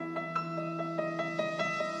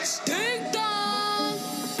Ding dong!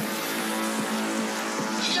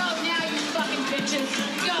 Show up now, you fucking bitches.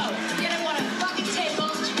 Go. Get him one of the fucking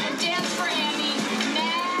tables and dance for Andy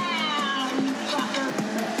now, you fucker.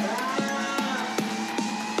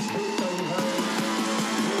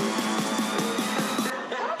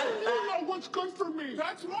 You know what's good for me.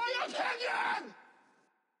 That's my opinion!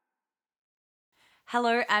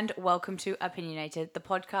 Hello and welcome to Opinionated, the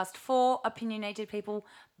podcast for opinionated people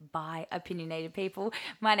by opinionated people.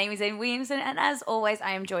 My name is Anne Williamson, and as always,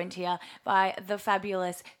 I am joined here by the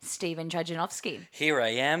fabulous Stephen Trajanovsky. Here I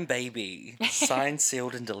am, baby. Signed,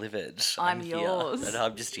 sealed, and delivered. I'm here, yours. and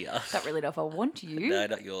I'm just here. Don't really know if I want you. No,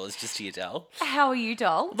 not yours. Just here, Dal. How are you,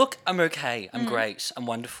 doll? Look, I'm okay. I'm great. I'm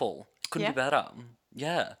wonderful. Couldn't Yeah? be better.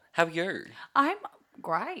 Yeah. How are you? I'm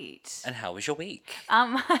great. And how was your week?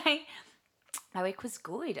 My week was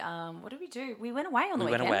good. What did we do? We went away on the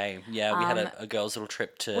We weekend. went away. Yeah, we had a girls' little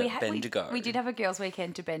trip to Bendigo. We did have a girls'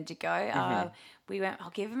 weekend to Bendigo. We went.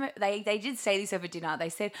 I'll give them. They did say this over dinner. They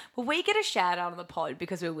said, "Well, we get a shout out on the pod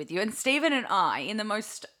because we're with you." And Stephen and I, in the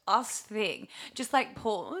most us thing, just like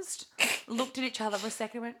paused, looked at each other for a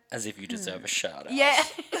second, and went, As if you deserve a shout out. "Yeah."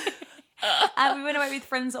 We went away with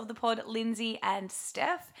friends of the pod, Lindsay and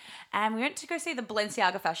Steph, and we went to go see the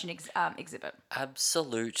Balenciaga fashion exhibit.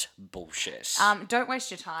 Absolute bullshit. Don't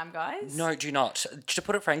waste your time, guys. No, do not. To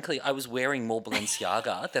put it frankly, I was wearing more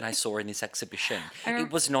Balenciaga than I saw in this exhibition.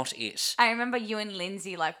 It was not it. I remember you and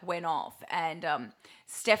Lindsay went off, and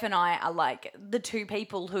Steph and I are the two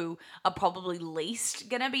people who are probably least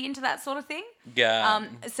gonna be into that sort of thing. Yeah.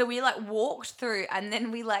 So we walked through, and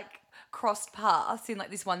then we crossed paths in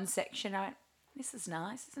this one section. I went, "This is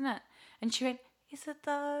nice, isn't it?" And she went, "Is it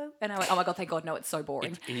though?" And I went, "Oh my god, thank God, no, it's so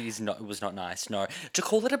boring." It is not. It was not nice. No, to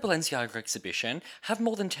call it a Balenciaga exhibition, have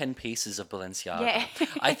more than 10 pieces of Balenciaga. Yeah.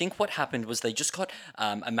 I think what happened was they just got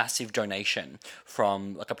a massive donation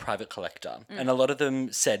from a private collector, and a lot of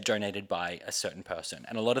them said donated by a certain person,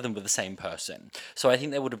 and a lot of them were the same person. So I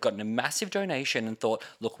think they would have gotten a massive donation and thought,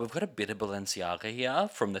 look, we've got a bit of Balenciaga here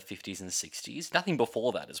from the 50s and 60s, nothing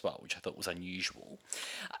before that as well, which I thought was unusual.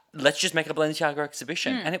 Let's just make a Balenciaga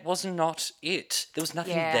exhibition, and it was not it. There was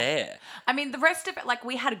nothing Yeah. there. I mean, the rest of it,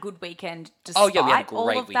 we had a good weekend Oh despite yeah, we had a all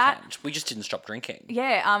great of that. weekend. We just didn't stop drinking.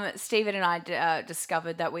 Yeah, Stephen and I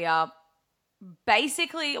discovered that we are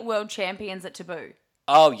basically world champions at Taboo.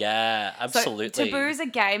 Oh yeah, absolutely. So Taboo is a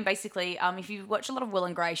game, basically. If you watch a lot of Will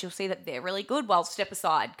and Grace, you'll see that they're really good. Well, step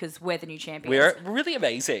aside because we're the new champions. We're really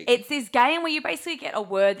amazing. It's this game where you basically get a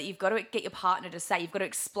word that you've got to get your partner to say. You've got to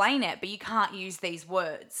explain it, but you can't use these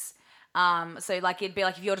words. So it'd be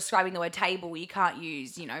if you're describing the word table, you can't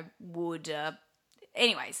use, wood.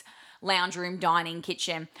 Anyways, lounge room, dining,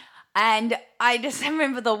 kitchen. And I just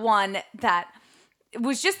remember the one that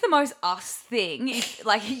was just the most us thing.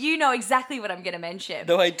 You know exactly what I'm going to mention.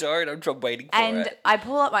 No, I don't. I'm waiting for And it. I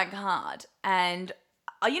pull up my card and,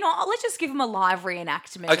 let's just give them a live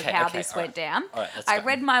reenactment of how this went down. All right, let's I go.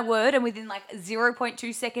 read my word and within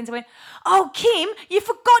 0.2 seconds I went, "Oh, Kim, you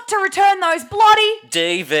forgot to return those bloody..."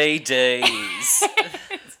 DVDs.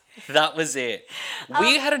 That was it.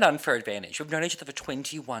 We had an unfair advantage. We've known each other for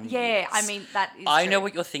 21 years. Yeah, I mean, that is I true. know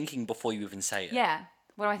what you're thinking before you even say it. Yeah.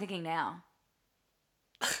 What am I thinking now?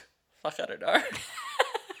 Fuck, I don't know.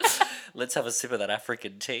 Let's have a sip of that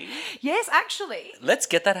African tea. Yes, actually. Let's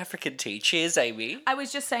get that African tea. Cheers, Amy. I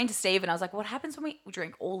was just saying to Steve, and I was like, "What happens when we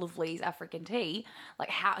drink all of Lee's African tea?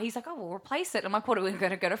 How?" He's like, "Oh, we'll replace it." I'm like, "What, are we going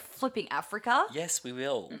to go to flipping Africa?" Yes, we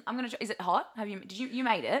will. I'm going to... Is it hot? You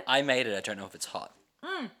made it? I made it. I don't know if it's hot.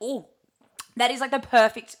 Oh, That is the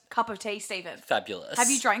perfect cup of tea, Stephen. fabulous. Have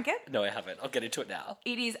you drank it? No, I haven't. I'll get into it now.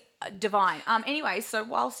 It is divine. Anyway, so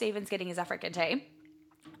while Stephen's getting his African tea,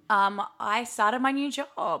 I started my new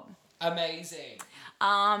job. Amazing.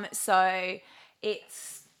 So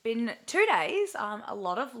it's been 2 days, a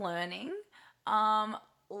lot of learning,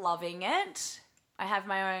 loving it. I have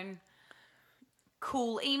my own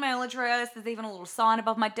cool email address. There's even a little sign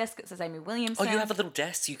above my desk that says Amy Williamson. Oh, you have a little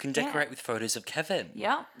desk you can decorate with photos of Kevin.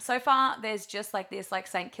 Yeah. So far, there's just this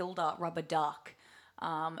St. Kilda rubber duck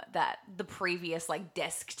that the previous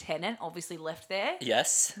desk tenant obviously left there.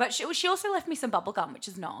 Yes. But she also left me some bubble gum, which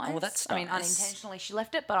is nice. Oh, that's I mean, nice. unintentionally she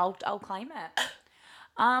left it, but I'll claim it.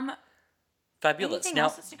 Fabulous. Anything Now,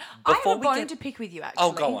 else that's new? I have before a we bone get... to pick with you, actually.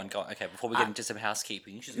 Oh, go on. Okay, before we get into some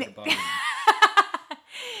housekeeping, she's got a bone.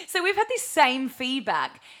 So we've had this same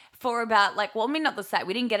feedback for about not the same.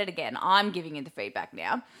 We didn't get it again. I'm giving you the feedback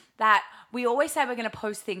now that we always say we're going to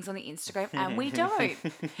post things on the Instagram and we don't.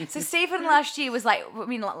 So Stephen last week was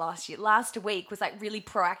really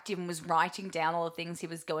proactive and was writing down all the things he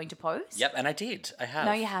was going to post. Yep, and I did. I have.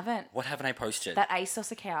 No, you haven't. What haven't I posted? That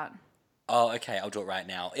ASOS account. Oh, okay. I'll do it right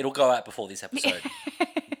now. It'll go out before this episode.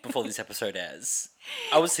 Before this episode airs.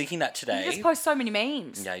 I was thinking that today. You just post so many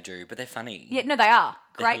memes. Yeah, I do, but they're funny. Yeah, no, they are.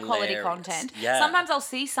 They're Great quality hilarious. content. Yeah. Sometimes I'll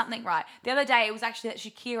see something right. The other day, it was actually that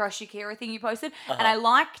Shakira thing you posted, and Uh-huh. I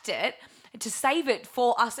liked it to save it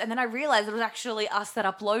for us, and then I realized it was actually us that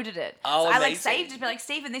uploaded it. Oh, so I amazing. saved it, be like,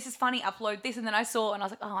 Stephen, this is funny, upload this, and then I saw, and I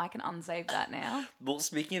was like, oh, I can unsave that now. Well,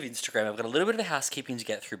 speaking of Instagram, I've got a little bit of a housekeeping to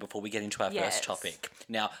get through before we get into our Yes. first topic.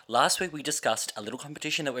 Now, last week we discussed a little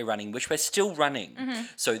competition that we're running, which we're still running. Mm-hmm.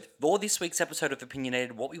 So for this week's episode of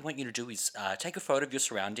Opinionated, what we want you to do is take a photo of your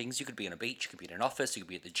surroundings. You could be on a beach, you could be in an office, you could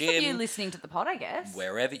be at the gym. You listening to the pod, I guess.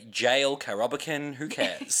 Wherever, jail, Carobicon, who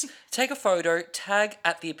cares? Take a photo, tag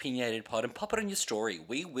at the Opinionated Pod, and pop it on your story.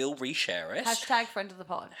 We will reshare it. Hashtag friend of the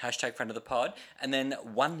pod. Hashtag friend of the pod, and then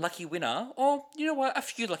one lucky winner, or you know what, a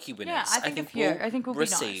few lucky winners. Yeah, I think a few. I think we'll be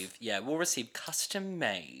nice. receive. Yeah, we'll receive custom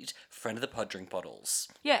made friend of the pod drink bottles.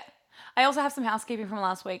 Yeah. I also have some housekeeping from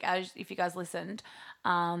last week, as if you guys listened,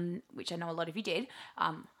 which I know a lot of you did.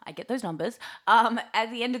 I get those numbers.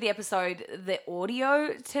 At the end of the episode, the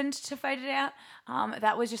audio tended to fade it out.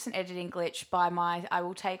 That was just an editing glitch I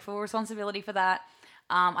will take full responsibility for that.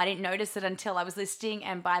 I didn't notice it until I was listening,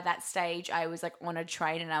 and by that stage, I was like on a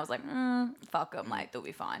train, and I was like, fuck them, like, they'll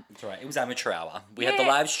be fine. That's right. It was amateur hour. We had the Yeah.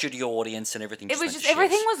 live studio audience, and everything. It was just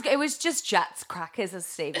it was just Jats crackers, as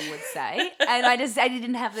Stephen would say, and I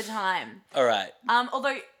didn't have the time. All right.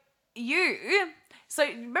 Although so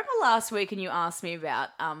remember last week, and you asked me about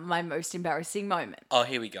my most embarrassing moment. Oh,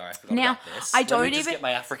 here we go. I forgot Now, about this. I Let don't me just even- get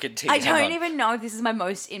my African tea. I Hang don't on. even know if this is my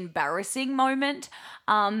most embarrassing moment,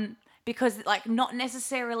 because like not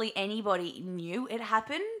necessarily anybody knew it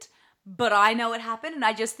happened, but I know it happened, and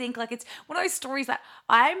I just think like it's one of those stories that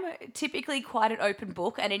I'm typically quite an open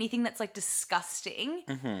book, and anything that's like disgusting,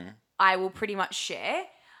 I will pretty much share.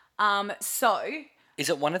 So Is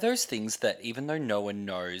it one of those things that even though no one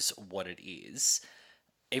knows what it is,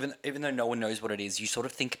 even though no one knows what it is, you sort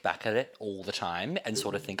of think back at it all the time and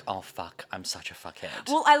sort of think, oh fuck, I'm such a fuckhead.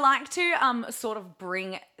 Well, I like to sort of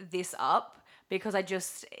bring this up because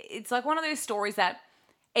it's like one of those stories that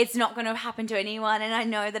it's not going to happen to anyone, and I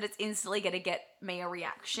know that it's instantly going to get me a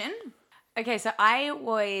reaction. Okay, so I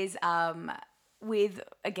was with,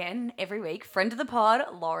 again, every week, friend of the pod,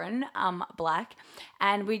 Lauren Black,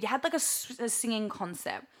 and we had like a singing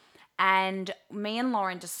concert, and me and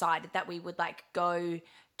Lauren decided that we would like go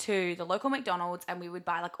to the local McDonald's and we would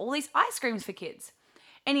buy like all these ice creams for kids.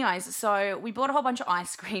 Anyways, so we bought a whole bunch of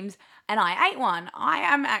ice creams and I ate one.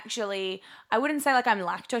 I wouldn't say like I'm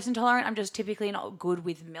lactose intolerant. I'm just typically not good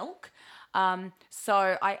with milk.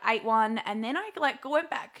 So I ate one, and then I like went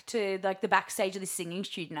back to like the backstage of the singing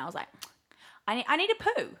student. I was like, I need a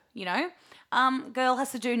poo, you know? Girl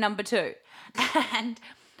has to do number 2. And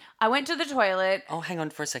I went to the toilet. Oh, hang on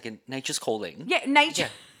for a second. Nature's calling. Yeah, nature.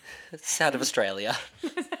 It's Sound of Australia.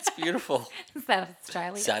 It's beautiful. South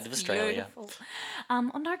Australia. Sound of It's Australia. beautiful.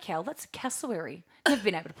 Oh no, Kel, that's a cassowary. Never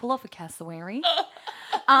been able to pull off a cassowary.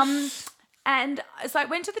 And so I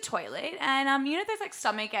went to the toilet, and you know those like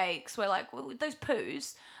stomach aches where like those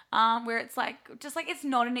poos, where it's like just like it's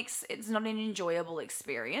not an enjoyable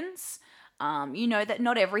experience. You know that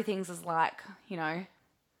not everything's as like, you know,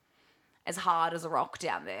 as hard as a rock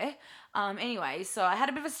down there. Anyway, so I had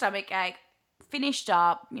a bit of a stomach ache. Finished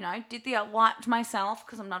up, you know, wiped myself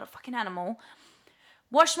because I'm not a fucking animal.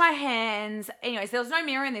 Washed my hands. Anyways, there was no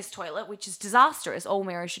mirror in this toilet, which is disastrous. All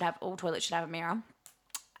toilets should have a mirror.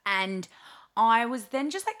 And I was then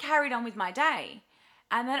just like carried on with my day.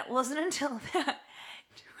 And then it wasn't until about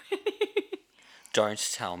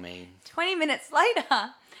Don't tell me. 20 minutes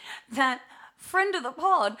later that friend of the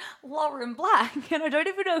pod, Lauren Black, and I don't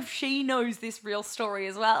even know if she knows this real story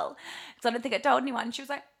as well, because I don't think I told anyone. She was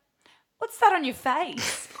like, "What's that on your face?"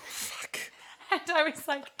 Fuck. And I was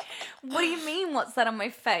like, "What do you mean, what's that on my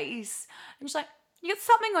face?" And she's like, "You got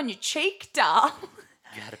something on your cheek, doll."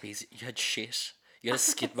 You had shit. You had a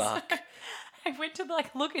skid mark. I went to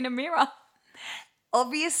like look in a mirror.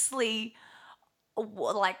 Obviously,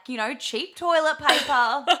 like, you know, cheap toilet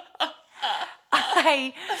paper.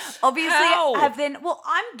 I obviously How? have then, well,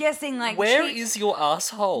 I'm guessing like Where is your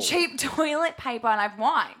asshole? cheap toilet paper, and I've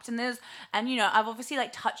wiped, and you know, I've obviously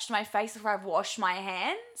like touched my face before I've washed my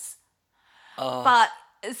hands. But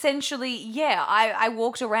essentially, yeah, I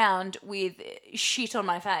walked around with shit on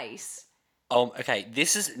my face. Okay,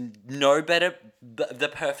 this is no better, the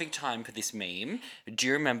perfect time for this meme. Do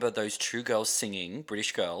you remember those two girls singing,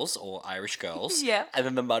 British girls or Irish girls? Yeah. And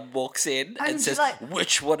then the mud walks in and she's says, like-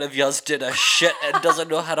 which one of yours did a shit and doesn't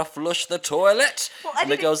know how to flush the toilet? Well, I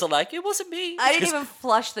and the didn't- girls are like, it wasn't me. I She didn't goes, even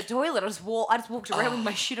flush the toilet. I just walked around with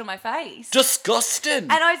my shit on my face. disgusting.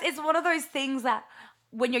 And it's one of those things that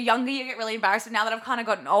when you're younger, you get really embarrassed. But now that I've kind of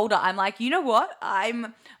gotten older, I'm like, you know what?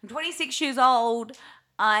 I'm 26 years old.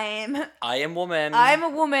 I am woman. am a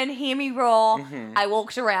woman. Hear me roar. Mm-hmm. I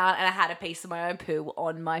walked around and I had a piece of my own poo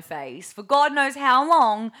on my face for God knows how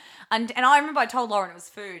long. And I remember I told Lauren it was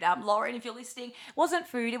food. Lauren, if you're listening, it wasn't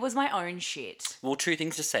food. It was my own shit. Well, two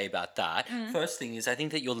things to say about that. First thing is, I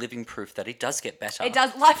think that you're living proof that it does get better. It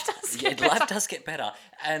does. Life does get better. Life does get better.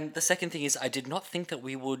 And the second thing is, I did not think that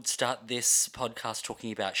we would start this podcast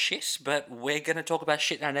talking about shit, but we're going to talk about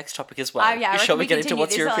shit in our next topic as well. Oh, yeah, I Shall reckon we we get into continue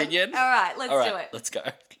what's this your on. opinion? All right, let's do it. Let's go.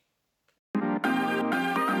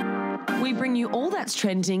 We bring you all that's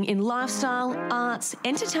trending in lifestyle, arts,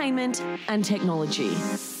 entertainment, and technology.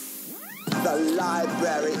 The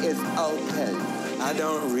library is open. I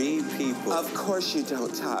don't read people. Of course you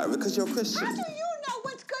don't, Tyra, because you're Christian. How do you know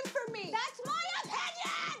what's good for me? That's my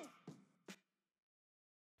opinion!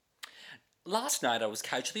 Last night, I was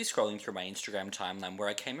casually scrolling through my Instagram timeline where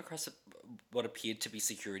I came across what appeared to be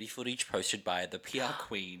security footage posted by the PR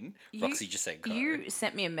queen, Roxy Jacenko. You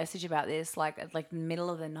sent me a message about this like middle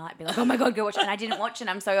of the night, be like, "Oh my God, go watch it!" And I didn't watch it.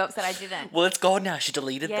 I'm so upset I didn't. Well, it's gone now. She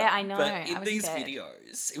deleted them. Yeah, I know. But I in was these scared.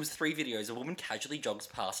 videos, it was 3 videos. A woman casually jogs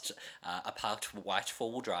past a parked white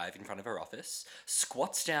 4-wheel drive in front of her office,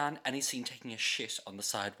 squats down, and is seen taking a shit on the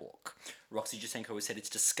sidewalk. Roxy Jacenko has said it's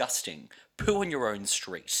disgusting. Poo on your own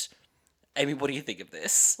street. Amy, what do you think of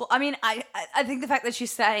this? Well, I mean, I think the fact that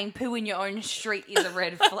she's saying poo in your own street is a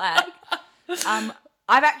red flag.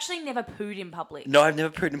 I've actually never pooed in public. No, I've never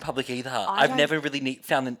pooed in public either. I've don't- never really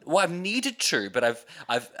found the... Well, I've needed to, but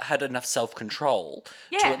I've had enough self-control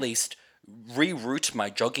to Yeah. at least reroute my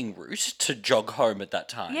jogging route to jog home at that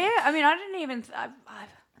time. Yeah, I mean, I don't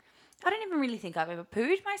even really think I've ever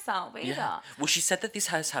pooed myself either. Yeah. Well, she said that this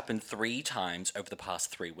has happened 3 times over the past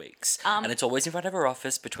 3 weeks. And it's always in front of her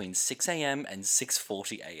office between 6 a.m. and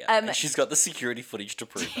 6:40 a.m. And she's got the security footage to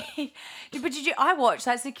prove it. But I watched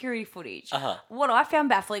that security footage. Uh-huh. What I found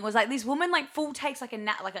baffling was like this woman like full takes like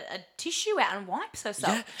a tissue out and wipes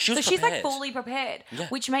herself. Yeah, she was so she's like prepared. fully prepared, Yeah.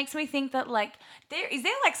 which makes me think that like there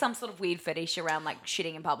like some sort of weird fetish around like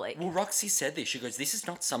shitting in public. Well, Roxy said this. She goes, this is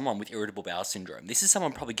not someone with irritable bowel syndrome. This is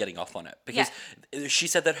someone probably getting off on it. Because she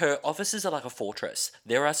said that her offices are like a fortress.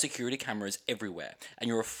 There are security cameras everywhere. And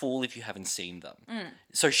you're a fool if you haven't seen them.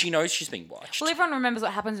 So she knows she's being watched. Well, everyone remembers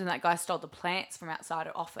what happens when that guy stole the plants from outside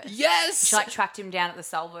her office. Yes! She like tracked him down at the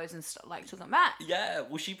salvos and like took them back. Yeah,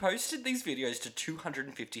 well, she posted these videos to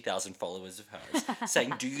 250,000 followers of hers,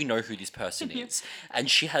 saying, do you know who this person is? And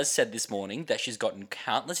she has said this morning that she's gotten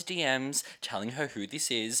countless DMs telling her who this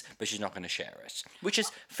is, but she's not going to share it. Which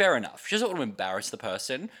is fair enough. She doesn't want to embarrass the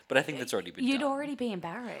person, but I think that's already been You'd done. already be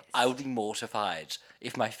embarrassed. I would be mortified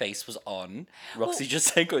if my face was on Roxy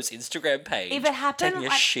Jacenko's Instagram page if it happened, taking a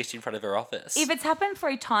like- shit in front of her office. If it's happened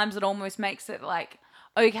 3 times, it almost makes it like,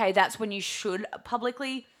 okay, that's when you should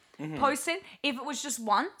publicly post it. If it was just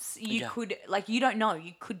once, you Yeah. could, like, you don't know,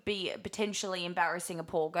 you could be potentially embarrassing a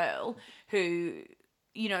poor girl who,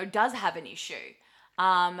 you know, does have an issue.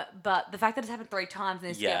 But the fact that it's happened 3 times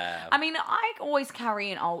and it's Yeah. I mean, I always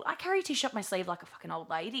carry I carry a tissue up my sleeve like a fucking old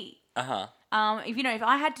lady. Uh-huh. If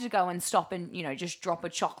I had to go and stop and, you know, just drop a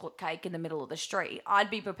chocolate cake in the middle of the street, I'd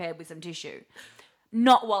be prepared with some tissue.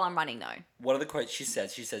 Not while I'm running, though. One of the quotes she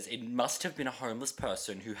says, it must have been a homeless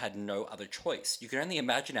person who had no other choice. You can only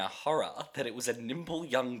imagine our horror that it was a nimble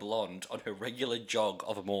young blonde on her regular jog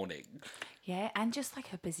of a morning. Yeah, and just like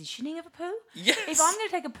her positioning of a poo. Yes. If I'm going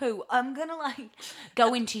to take a poo, I'm going to like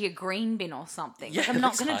go into your green bin or something. Yeah, Like, I'm not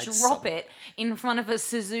let's going to hide drop some. it in front of a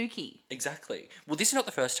Suzuki. Exactly. Well, this is not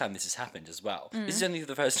the first time this has happened as well. This is only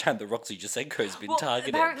the first time that Roxy Jacenko has been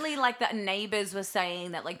targeted. Apparently, like, that neighbours were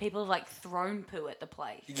saying that like people have like thrown poo at the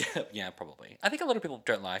place. Yeah, probably. I think a lot of people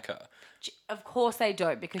don't like her. Of course they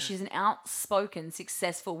don't, because she's an outspoken,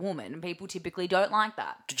 successful woman, and people typically don't like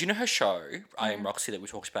that. Did you know her show, I Am Roxy, that we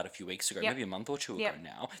talked about a few weeks ago, Yep. maybe a month or 2 Yep. ago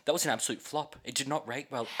now? That was an absolute flop. It did not rate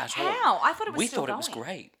well at all. How? I thought it was We still thought it was going.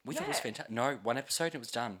 great. We thought it was Yeah. fantastic. No, 1 episode and it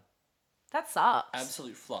was done. That sucks.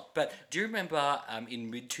 Absolute flop. But do you remember in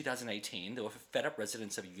mid-2018, there were fed up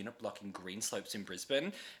residents of a unit block in Greenslopes in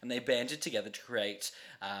Brisbane, and they banded together to create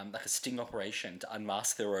like a sting operation to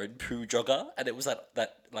unmask their own poo jogger, and it was that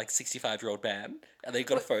 65-year-old man, and they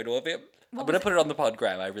got a photo of him. I'm going to put it on the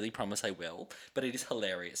podgram. I really promise I will. But it is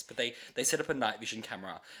hilarious. But they set up a night vision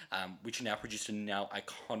camera, which now produced a now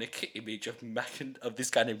iconic image of this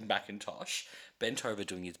guy named Macintosh, bent over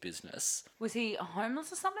doing his business. Was he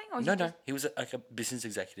homeless or something? Or was No. He was like a business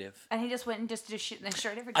executive. And he just went and just did a shit in their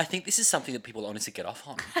shirt every day. I think this is something that people honestly get off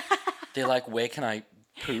on. They're like, where can I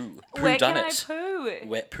poo? Poo Where done can it. I poo?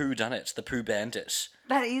 Where poo done it. The poo bandit.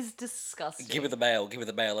 That is disgusting. Give her the mail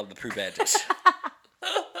of the poo bandit.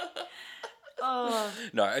 Oh.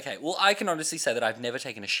 No, okay. Well, I can honestly say that I've never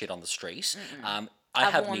taken a shit on the street. I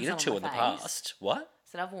have worn needed some to on in the my face. past. What?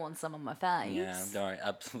 Said I've worn some on my face. Yeah, no,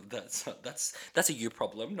 that's a you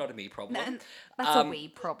problem, not a me problem. That's a wee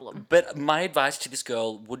problem. But my advice to this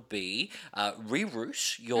girl would be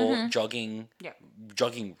reroute your Mm-hmm.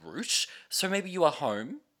 jogging route. So maybe you are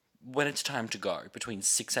home when it's time to go between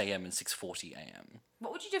 6 a.m. and 6:40 a.m.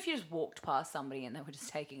 What would you do if you just walked past somebody and they were just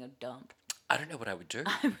taking a dump? I don't know what I would do.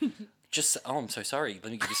 Just, I'm so sorry.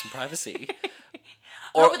 Let me give you some privacy.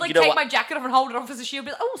 Or I would you know take what? my jacket off and hold it off as a shield.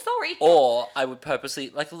 Be like, oh, sorry. Or I would purposely,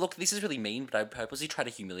 like, look, this is really mean, but I would purposely try to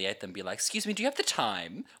humiliate them. Be like, excuse me, do you have the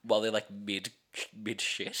time? While they're like mid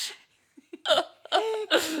shit.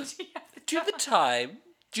 Do you have the time?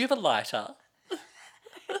 Do you have a lighter?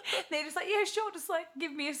 They're just like, yeah, sure. Just like,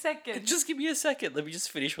 give me a second. Just give me a second. Let me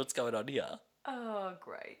just finish what's going on here. Oh,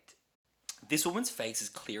 great. This woman's face is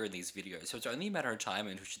clear in these videos, so it's only a matter of time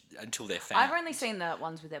until they're found. I've only seen the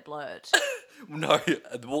ones with their blurred. No,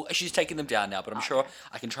 well, she's taking them down now, but I'm sure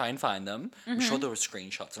I can try and find them. I'm sure there were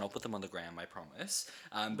screenshots, and I'll put them on the gram, I promise.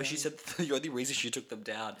 But she said the only reason she took them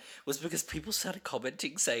down was because people started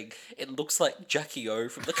commenting saying, it looks like Jackie O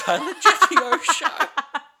from the Kylie Jackie O show.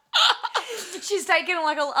 She's taken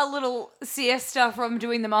like a little siesta from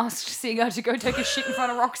doing The Masked Singer to go take a shit in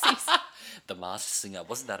front of Roxy's. The Masked Singer,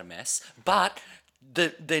 wasn't that a mess? But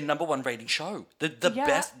the number one rating show, the Yeah.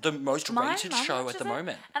 best, the most My rated mum show at watches the it,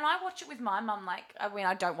 moment. and I watch it with my mum. Like, I mean,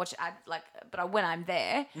 I don't watch it, but when I'm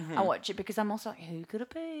there, I watch it because I'm also like, who could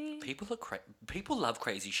it be? People love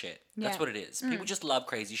crazy shit. That's Yeah. what it is. People just love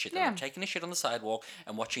crazy shit. They Yeah. love taking a shit on the sidewalk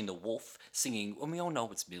and watching the wolf singing. And we all know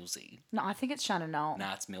it's Millsy. No, I think it's Shannon Knoll.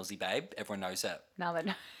 Nah, it's Millsy, babe. Everyone knows it. Now that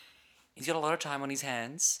He's got a lot of time on his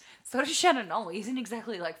hands. so does Shannon Knoll. He isn't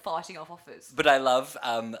exactly like fighting off offers. But I love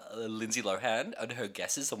Lindsay Lohan and her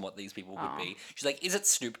guesses on what these people would be. She's like, is it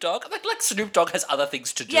Snoop Dogg? I'm like Snoop Dogg has other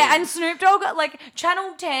things to do. Yeah, and Snoop Dogg, like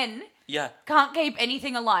Channel 10 Yeah. can't keep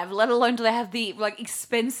anything alive, let alone do they have the like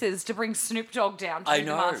expenses to bring Snoop Dogg down to I do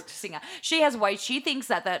The know. Masked Singer. She has way. She thinks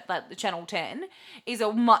that the Channel 10 is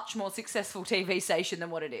a much more successful TV station than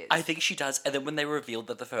what it is. I think she does. And then when they revealed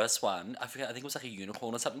that the first one, I think it was like a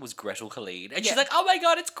unicorn or something, was Gretel Khalid. And she's Yeah. like, oh my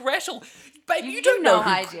God, it's Gretel. Babe, you You don't have know no who,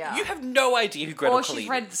 idea. You have no idea who Gretel or Khalid she's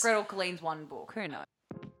read is. Gretel Khalid's one book. Who knows?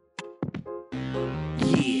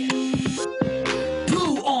 Yeah.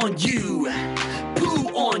 Poo on you. Poo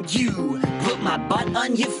on you. Put my butt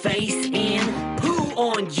on your face and poo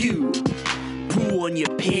on you. Poo on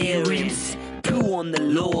your parents. Poo on the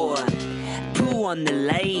law. Poo on the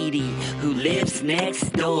lady who lives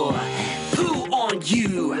next door. Poo on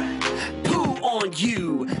you. Poo on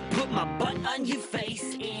you. Put my butt on your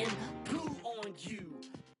face and poo on you.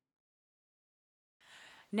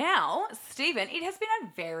 Now, Stephen, it has been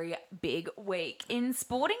a very big week in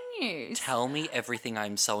sporting news. Tell me everything.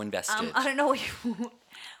 I'm so invested. I don't know what you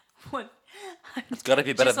what. It's got to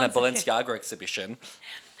be better Just than that one second. Balenciaga exhibition.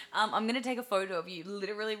 I'm going to take a photo of you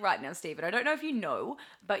literally right now, Stephen. I don't know if you know,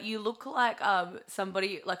 but you look like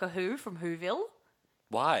somebody, like a Who from Whoville.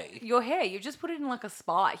 Why? Your hair, you've just put it in like a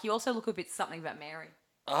spike. You also look a bit something about Mary.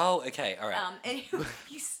 Oh, okay. All right.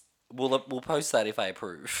 Anyways, We'll post that if I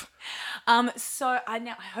approve. so I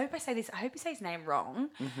hope I say this. I hope you say his name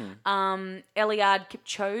wrong. Mm-hmm. Eliud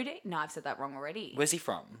Kipchoge. No, I've said that wrong already. Where's he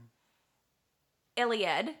from?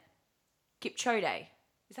 Eliud Kipchoge.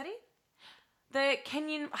 Is that it? The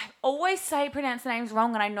Kenyan. I always pronounce the names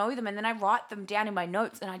wrong, and I know them, and then I write them down in my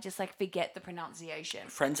notes, and I just like forget the pronunciation.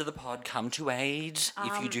 Friends of the pod, come to aid.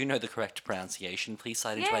 If you do know the correct pronunciation, please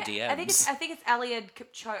slide into our DMs. I think it's Eliud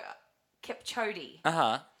Kipchoge.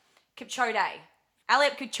 Uh-huh. Kipchoge.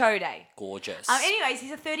 Eliud Kipchoge. Gorgeous. Anyways,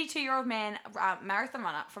 he's a 32-year-old man, marathon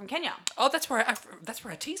runner from Kenya. Oh, that's where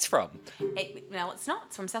our tea's from. No, it's not.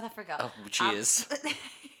 It's from South Africa. Oh, cheers.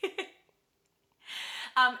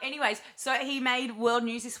 Anyways, so he made world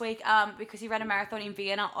news this week because he ran a marathon in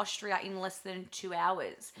Vienna, Austria in less than 2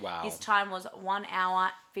 hours. Wow. His time was 1 hour,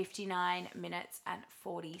 59 minutes and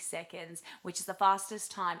 40 seconds, which is the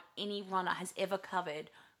fastest time any runner has ever covered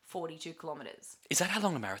 42 kilometers. Is that how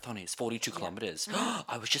long a marathon is? 42 kilometers.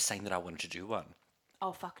 I was just saying that I wanted to do one.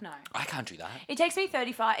 Oh, fuck no. I can't do that. It takes me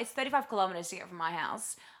 35 kilometers to get from my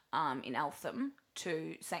house. in Eltham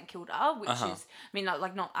to St Kilda, which is, I mean,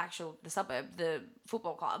 not actual the suburb, the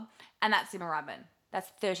football club, and that's in Moorabbin. That's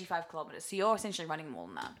 35 kilometres. So you're essentially running more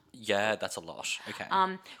than that. Yeah, that's a lot. Okay. So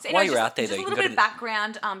While anyway, you're out there, just though, a you little can bit go of to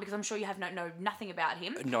background, because I'm sure you have know nothing about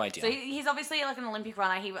him. No idea. So he's obviously like an Olympic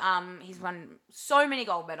runner. He's won so many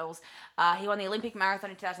gold medals. He won the Olympic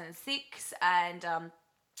marathon in 2006, and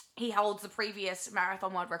he holds the previous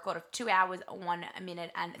marathon world record of 2 hours, 1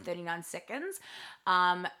 minute, and 39 seconds,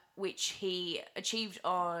 which he achieved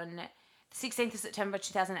on 16th of September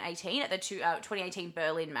 2018 at the 2018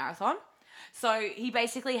 Berlin Marathon. So he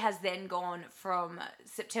basically has then gone from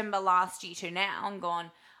September last year to now and gone,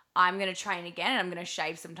 I'm going to train again and I'm going to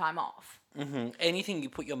shave some time off. Mm-hmm. Anything you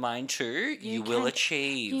put your mind to, you will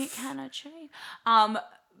achieve. You can achieve.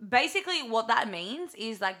 Basically what that means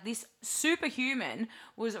is like this superhuman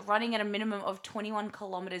was running at a minimum of 21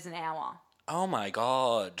 kilometers an hour. Oh my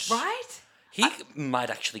God. Right? He might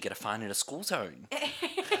actually get a fine in a school zone.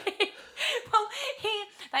 Well,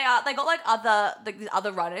 they got like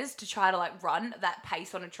other runners to try to like run that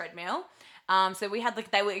pace on a treadmill. So we had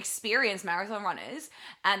they were experienced marathon runners,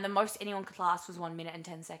 and the most anyone could last was 1 minute and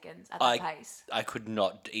 10 seconds at that pace. I could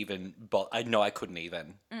not even. I know I couldn't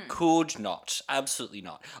even. Could not. Absolutely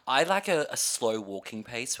not. I like a slow walking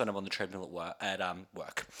pace when I'm on the treadmill at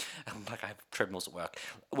work. Like I have treadmills at work.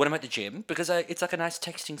 When I'm at the gym, because it's like a nice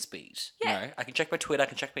texting speed. Yeah. You know, I can check my Twitter, I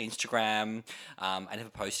can check my Instagram. I never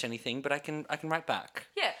post anything, but I can write back.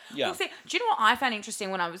 Yeah. Yeah. Well, see, do you know what I found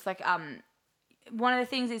interesting when I was like one of the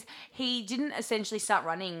things is he didn't essentially start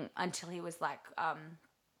running until he was like,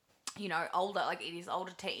 older, like in his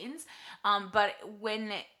older teens. But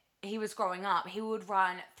when he was growing up, he would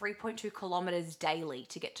run 3.2 kilometers daily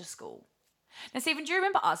to get to school. Now, Stephen, do you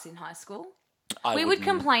remember us in high school? We would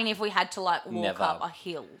complain if we had to like walk up a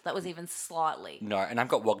hill that was even slightly. No, and I've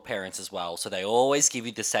got WOG parents as well, so they always give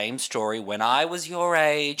you the same story. When I was your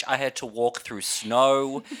age, I had to walk through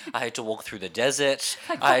snow. I had to walk through the desert.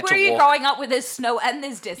 Like, I had where are you growing up with there's snow and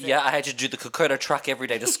there's desert? Yeah, I had to do the Kokoda truck every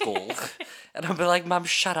day to school. And I'd be like, Mum,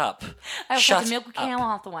 shut up. I also had to milk a up. cow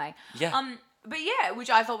half the way. Yeah. But yeah, which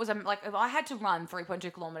I thought was like, if I had to run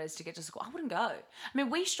 3.2 kilometers to get to school, I wouldn't go. I mean,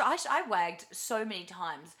 I wagged so many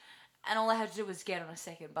times. And all I had to do was get on a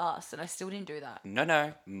second bus, and I still didn't do that.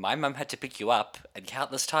 No. My mum had to pick you up, and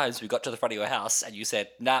countless times we got to the front of your house, and you said,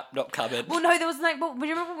 nah, not coming. Well, no, there was like, well,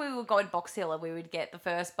 remember when we would go in Box Hill and we would get the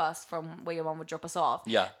first bus from where your mum would drop us off?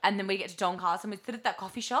 Yeah. And then we get to Doncaster and we'd sit at that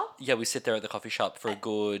coffee shop. Yeah, we sit there at the coffee shop for a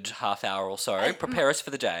good half hour or so, prepare us for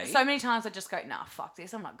the day. So many times I'd just go, nah, fuck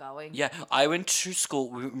this, I'm not going. Yeah, I went to school.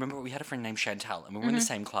 Remember, we had a friend named Chantal, and we were in the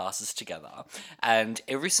same classes together. And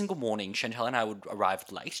every single morning, Chantal and I would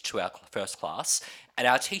arrive late to our first class. And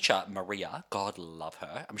our teacher, Maria, God love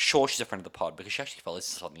her. I'm sure she's a friend of the pod because she actually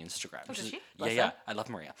follows us on the Instagram. Oh, does she? Yeah. I love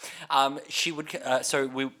Maria. She would.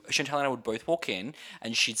 Chantal and I would both walk in,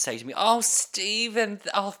 and she'd say to me, "Oh, Stephen,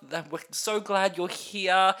 we're so glad you're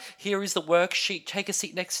here. Here is the worksheet. Take a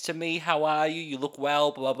seat next to me. How are you? You look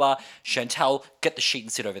well. Blah blah blah. Chantal, get the sheet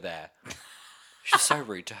and sit over there." She's so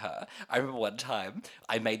rude to her. I remember one time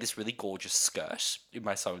I made this really gorgeous skirt in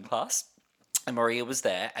my sewing class. And Maria was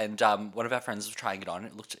there, and one of our friends was trying it on.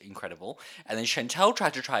 It looked incredible. And then Chantal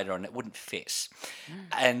tried to try it on, and it wouldn't fit.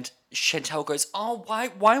 And Chantal goes, "Oh,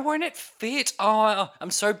 why won't it fit? Oh,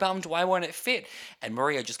 I'm so bummed. Why won't it fit?" And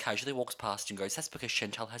Maria just casually walks past and goes, "That's because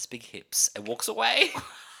Chantal has big hips," and walks away.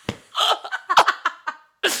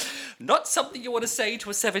 Not something you want to say to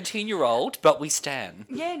a 17-year-old, but we stan.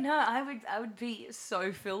 Yeah, no, I would be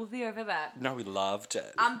so filthy over that. No, we loved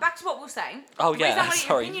it. Back to what we were saying. Oh, The yeah, reason I wanted your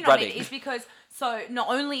sorry, opinion running. on it is because, so not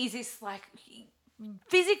only is this like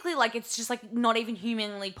physically, like it's just like not even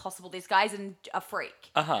humanly possible. This guy's a freak.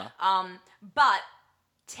 But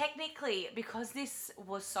technically, because this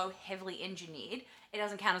was so heavily engineered, it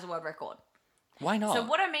doesn't count as a world record. Why not? So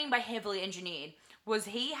what I mean by heavily engineered was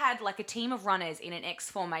he had like a team of runners in an X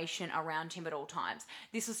formation around him at all times.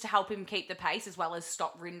 This was to help him keep the pace as well as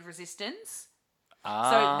stop wind resistance.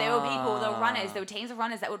 So there were people, there were teams of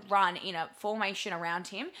runners that would run in a formation around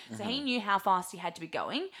him. So he knew how fast he had to be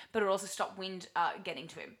going, but it would also stop wind getting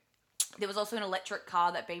to him. There was also an electric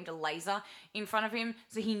car that beamed a laser in front of him,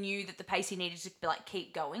 so he knew that the pace he needed to like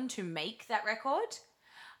keep going to make that record.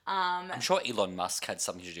 I'm sure Elon Musk had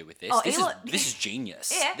something to do with this. Oh, This is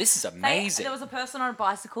genius. Yeah. This is amazing. There was a person on a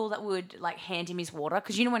bicycle that would like hand him his water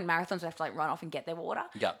because you know when marathons they have to like run off and get their water.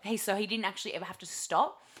 Yeah. So he didn't actually ever have to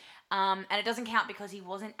stop. And it doesn't count because he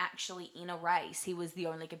wasn't actually in a race. He was the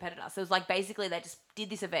only competitor. So it was like basically they just did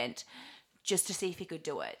this event just to see if he could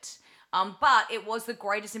do it. But it was the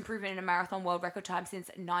greatest improvement in a marathon world record time since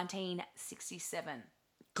 1967.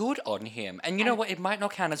 Good on him. And you know what? It might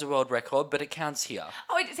not count as a world record, but it counts here.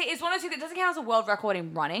 Oh, see, it's one of those things that doesn't count as a world record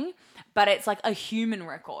in running, but it's like a human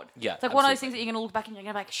record. Yeah, It's like one of those absolutely. things that you're going to look back and you're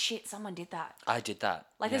going to be like, shit, someone did that. I did that.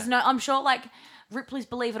 Like, yeah. there's no, I'm sure, like, Ripley's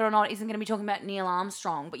Believe It or Not isn't going to be talking about Neil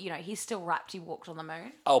Armstrong, but, you know, he's still rapped, he walked on the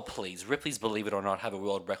moon. Oh, please. Ripley's Believe It or Not have a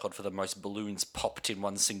world record for the most balloons popped in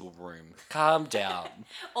one single room. Calm down.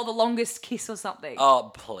 Or the longest kiss or something.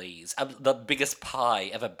 Oh, please. The biggest pie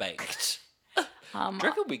ever baked. Do you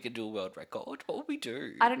reckon we could do a world record? What would we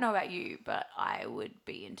do? I don't know about you, but I would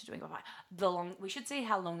be into doing we should see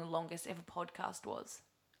how long the longest ever podcast was.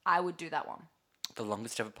 I would do that one. The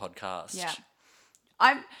longest ever podcast. Yeah.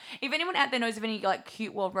 If anyone out there knows of any like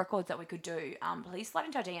cute world records that we could do, please slide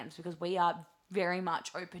into our DMs because we are very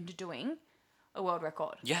much open to doing a world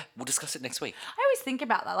record. Yeah, we'll discuss it next week. I always think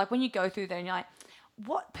about that, like when you go through there and you're like,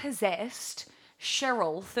 what possessed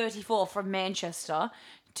Cheryl, 34, from Manchester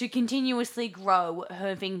to continuously grow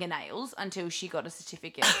her fingernails until she got a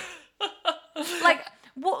certificate?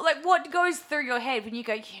 What goes through your head when you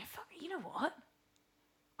go, yeah, fuck, you know what?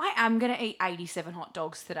 I am going to eat 87 hot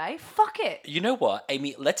dogs today. Fuck it. You know what,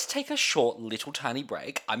 Amy? Let's take a short, little, tiny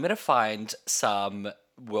break. I'm going to find some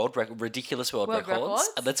ridiculous world records,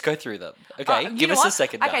 and let's go through them. Okay, give us a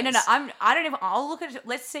second. Okay, guys. I don't even. I'll look at it.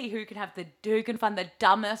 Let's see who can find the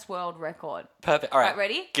dumbest world record. Perfect. All right,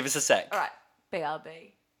 ready? Give us a sec. All right,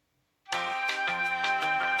 BRB.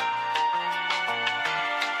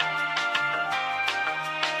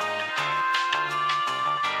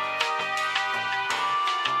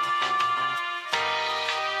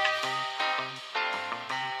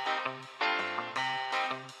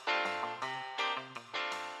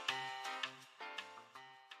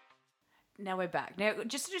 Now we're back. Now,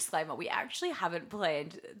 just a disclaimer, we actually haven't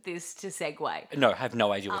planned this to segue, No, I have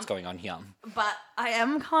no idea what's going on here. but I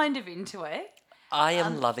am kind of into it. I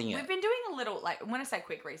am loving it. We've been doing a little, like, when I say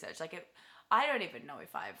quick research, I don't even know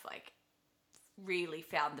if I've, like, really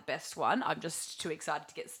found the best one. I'm just too excited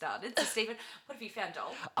to get started. So, Stephen, what have you found,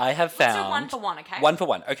 doll? I have Let's found do one for one, okay? One for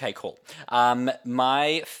one. Okay, cool.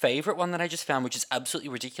 My favorite one that I just found, which is absolutely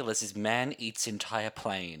ridiculous, is man eats entire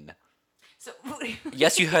plane. So,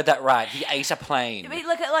 Yes, you heard that right. He ate a plane. I mean,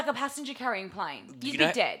 like a passenger carrying plane. You'd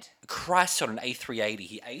be dead. Christ, on an A380,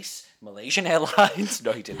 he ate Malaysian Airlines.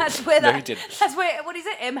 No, he didn't. That's where No, he didn't. That's where. What is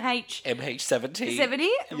it? MH70. MH70.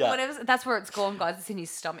 Yeah. Whatever. That's where it's gone, guys. It's in his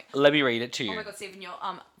stomach. Let me read it to you. Oh my god, Stephen, your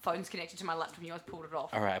phone's connected to my laptop and yours pulled it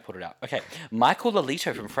off. All right, I pulled it out. Okay. Michael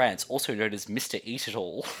Lolito from France, also known as Mr. Eat It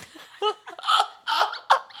All.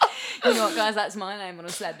 You know what, guys? That's my name on a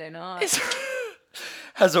Saturday night.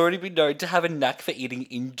 Has already been known to have a knack for eating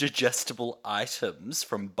indigestible items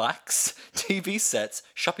from bikes, TV sets,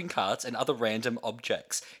 shopping carts, and other random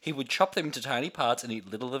objects. He would chop them into tiny parts and eat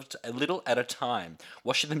a little at a time,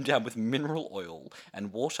 washing them down with mineral oil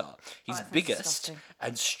and water. His that's biggest disgusting.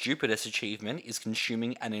 and stupidest achievement is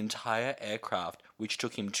consuming an entire aircraft, which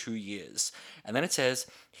took him 2 years. And then it says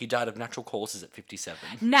he died of natural causes at 57.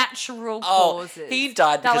 Natural Oh, causes. he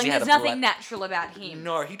died because Darling, he had there's a nothing natural about him.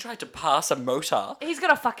 No, he tried to pass a motor. He's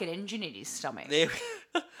got a fucking engine in his stomach. There.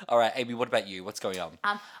 All right, Amy, what about you? What's going on?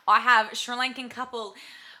 I have Sri Lankan couple.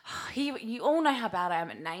 You all know how bad I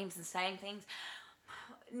am at names and saying things.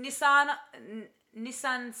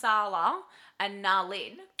 Nissan Sala and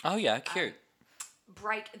Nalin Oh, yeah, cute.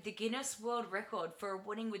 break the Guinness World Record for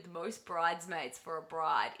winning with the most bridesmaids for a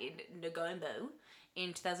bride in Nagombo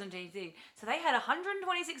in 2022. So they had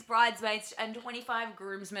 126 bridesmaids and 25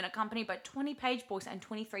 groomsmen accompanied by 20 page boys and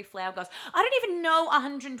 23 flower girls. I don't even know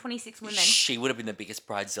 126 women. She would have been the biggest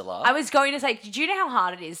bridezilla. I was going to say, did you know how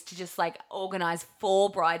hard it is to just like organize 4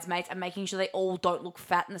 bridesmaids and making sure they all don't look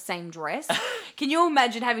fat in the same dress? Can you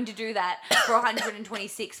imagine having to do that for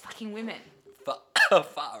 126 fucking women?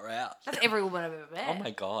 Far out. That's every woman I've ever met. Oh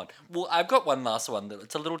my god. Well, I've got one last one.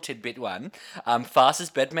 It's a little tidbit one.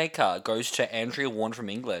 Fastest bedmaker goes to Andrea Warren from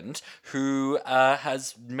England, who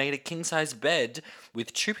has made a king-size bed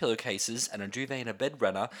with 2 pillowcases and a duvet and a bed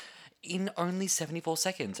runner in only 74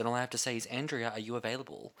 seconds. And all I have to say is, Andrea, are you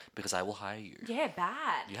available? Because I will hire you. Yeah,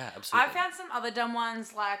 bad. Yeah, absolutely. I found some other dumb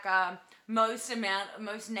ones like most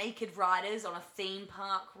naked riders on a theme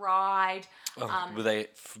park ride. Were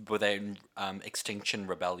they in Extinction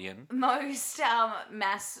Rebellion? Most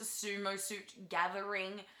mass sumo suit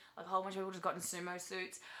gathering. Like a whole bunch of people just got in sumo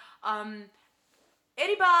suits.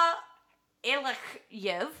 Eddie Bar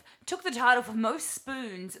Elekyev took the title for most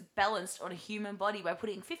spoons balanced on a human body by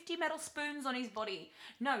putting 50 metal spoons on his body.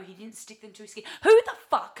 No, he didn't stick them to his skin. Who the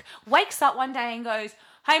fuck wakes up one day and goes,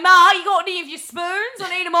 "Hey Ma, you got any of your spoons?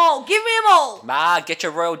 I need them all. Give me them all. Ma, get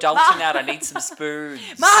your Royal Dalton out. I need some spoons.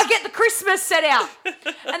 Ma, get the Christmas set out."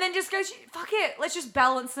 And then just goes, "Fuck it, let's just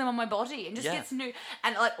balance them on my body," and just gets new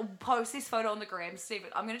and like post this photo on the gram. Stephen,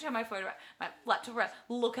 I'm gonna turn my laptop around.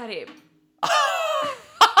 Look at him.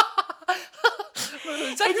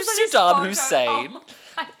 Is that Saddam Hussein?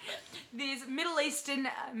 This Middle Eastern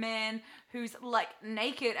man who's like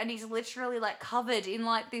naked and he's literally like covered in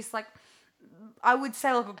like this like, I would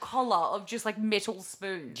say like a collar of just like metal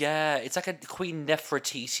spoons. Yeah, it's like a Queen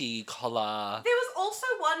Nefertiti collar. There was also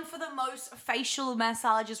one for the most facial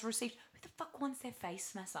massages received. Who the fuck wants their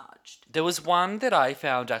face massaged? There was one that I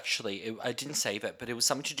found actually, I didn't save it, but it was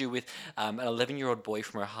something to do with an 11-year-old boy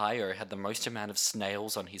from Ohio had the most amount of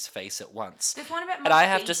snails on his face at once. There's one about and I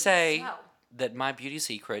have to bees say as well. that my beauty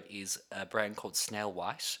secret is a brand called Snail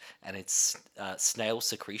White, and it's snail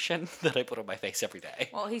secretion that I put on my face every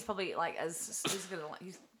day. Well, he's probably like his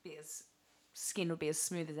skin would be as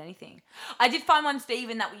smooth as anything. I did find one,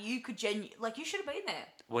 Stephen, that you could you should have been there.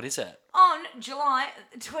 What is it? On July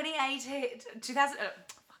 2000,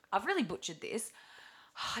 I've really butchered this.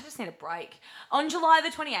 I just need a break. On July the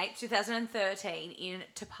 28th, 2013, in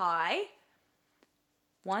Taipei,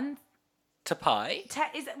 Taipei?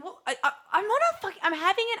 is it? Well, I'm not a fucking. I'm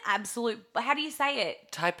having an absolute. How do you say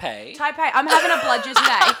it? Taipei. I'm having a bludger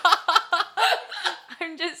today.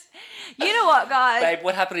 I'm just. You know what, guys? Babe,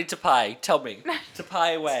 what happened in Taipei? Tell me.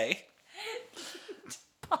 Taipei away.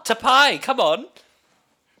 Taipei, come on.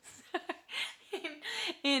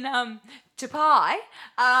 in Taipei,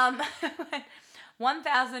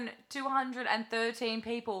 1,213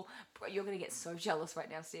 people. You're going to get so jealous right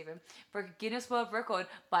now, Stephen. Broke a Guinness World Record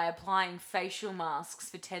by applying facial masks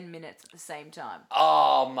for 10 minutes at the same time.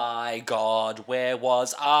 Oh my God, where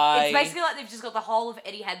was I? It's basically like they've just got the whole of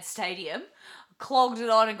Etihad Stadium, clogged it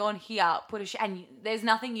on and gone, here, and there's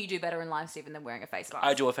nothing you do better in life, Stephen, than wearing a face mask.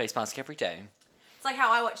 I do a face mask every day. It's like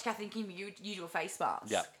how I watch Kathleen Kim, you do a face mask.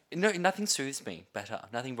 Yeah. No, nothing soothes me better.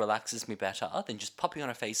 Nothing relaxes me better than just popping on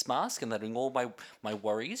a face mask and letting all my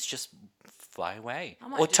worries just fly away.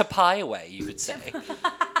 Or Taipei away, you could say.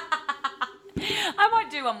 I might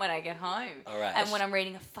do one when I get home. All right. And when I'm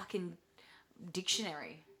reading a fucking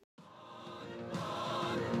dictionary.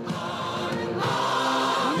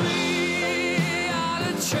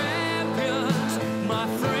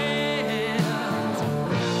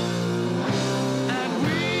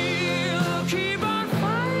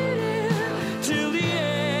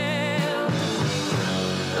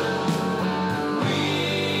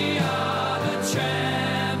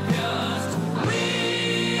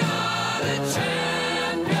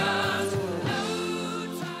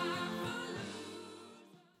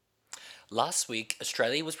 Last week,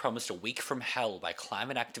 Australia was promised a week from hell by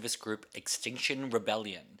climate activist group Extinction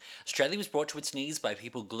Rebellion. Australia was brought to its knees by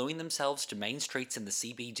people gluing themselves to main streets in the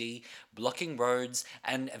CBD, blocking roads,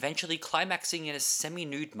 and eventually climaxing in a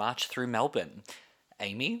semi-nude march through Melbourne.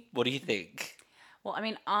 Amy, what do you think? Well, I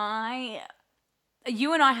mean,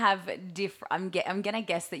 you and I have different. I'm gonna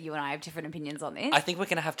guess that you and I have different opinions on this. I think we're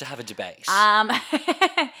gonna have to have a debate.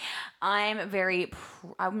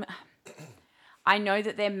 I know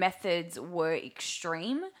that their methods were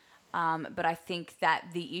extreme, but I think that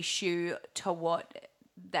the issue to what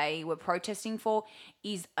they were protesting for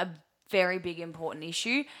is a very big, important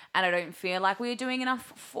issue, and I don't feel like we're doing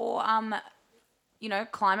enough for,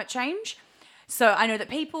 climate change. So I know that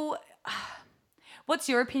people. What's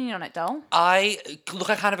your opinion on it, Dol? I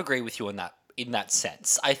kind of agree with you on that. In that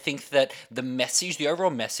sense, I think that the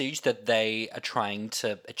overall message that they are trying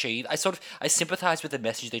to achieve, I sympathize with the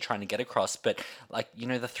message they're trying to get across, but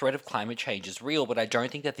the threat of climate change is real, but I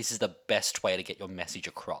don't think that this is the best way to get your message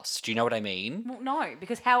across. Do you know what I mean? Well, no,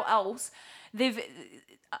 because how else?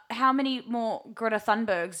 How many more Greta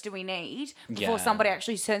Thunbergs do we need before somebody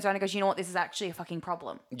actually turns around and goes, you know what, this is actually a fucking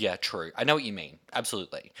problem? Yeah, true. I know what you mean.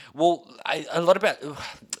 Absolutely. Well, a lot about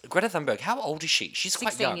Greta Thunberg. How old is she? She's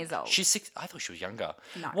quite young. 16 years old. She's 6. I thought she was younger.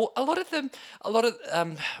 No. Well, a lot of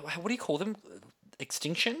what do you call them?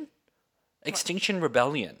 Extinction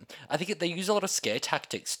Rebellion. I think they use a lot of scare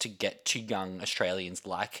tactics to get to young Australians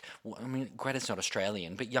Greta's not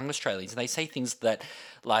Australian, but young Australians. And they say things that,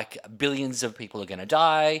 like, billions of people are going to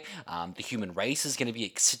die, the human race is going to be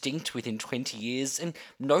extinct within 20 years, and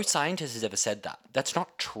no scientist has ever said that. That's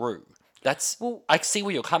not true. I see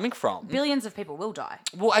where you're coming from. Billions of people will die.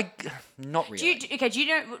 Well, not really. Do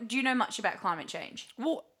you know much about climate change?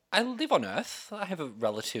 Well, I live on Earth. I have a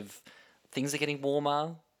relative. Things are getting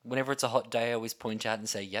warmer. Whenever it's a hot day, I always point out and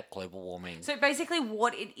say, yep, global warming. So basically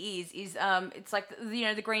what it is it's like,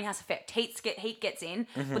 the greenhouse effect. Heat gets in,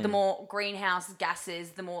 but the more greenhouse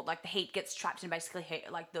gases, the more like the heat gets trapped and basically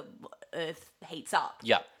the earth heats up.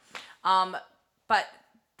 Yeah. But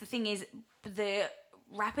the thing is, the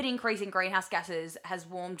rapid increase in greenhouse gases has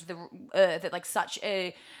warmed the earth at like such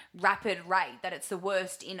a rapid rate that it's the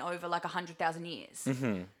worst in over like 100,000 years.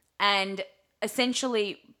 And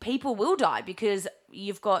essentially people will die because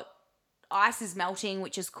you've got ice is melting,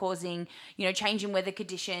 which is causing, changing weather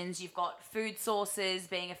conditions. You've got food sources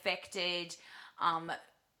being affected,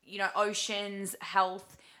 oceans,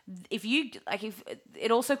 health. If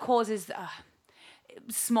it also causes,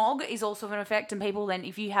 smog is also an effect, and people then,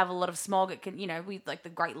 if you have a lot of smog, it can, we like the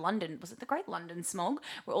Great London, was it the Great London smog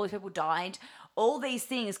where all these people died? All these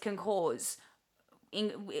things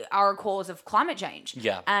are a cause of climate change.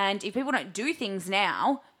 Yeah. And if people don't do things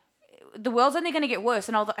now, the world's only going to get worse.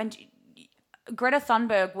 And Greta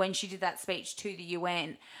Thunberg, when she did that speech to the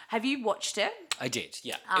UN, have you watched it? I did,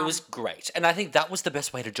 yeah. It was great. And I think that was the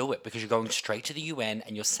best way to do it, because you're going straight to the UN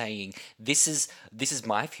and you're saying, this is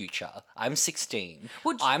my future. I'm 16.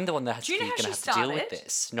 Well, I'm the one that do you know how going to she have to deal with started?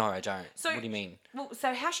 this. No, I don't. So, what do you mean? Well,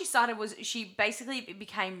 so how she started was she basically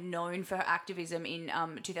became known for her activism in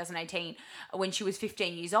 2018 when she was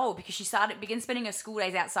 15 years old, because she began spending her school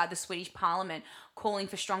days outside the Swedish Parliament calling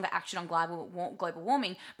for stronger action on global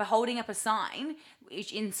warming by holding up a sign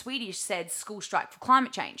which in Swedish said "School Strike for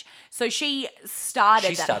Climate Change." So she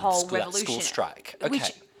started that whole revolution. School strike. Okay.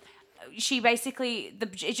 Which she basically,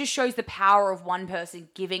 it just shows the power of one person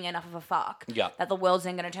giving enough of a fuck that the world's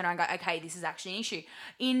then going to turn around and go, okay, this is actually an issue.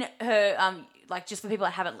 In her, just for people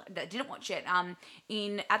that didn't watch it,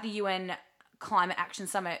 at the UN Climate Action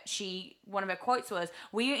Summit, one of her quotes was,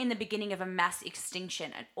 "We are in the beginning of a mass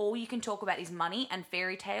extinction, and all you can talk about is money and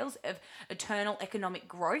fairy tales of eternal economic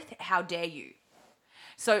growth. How dare you?"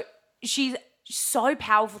 So she's so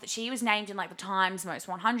powerful that she was named in like the Times Most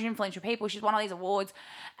 100 Influential People. She's won all these awards,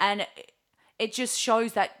 and it just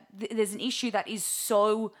shows that there's an issue that is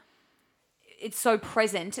so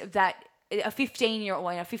present that a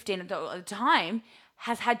 15-year-old, 15 at the time,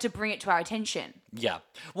 has had to bring it to our attention. Yeah.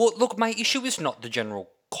 Well, look, my issue is not the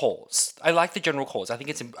general cause. I like the general cause. I think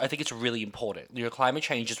it's really important. Climate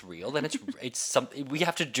change is real, and it's something we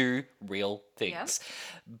have to do real things.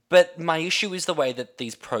 Yeah. But my issue is the way that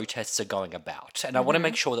these protests are going about, and I want to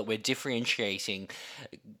make sure that we're differentiating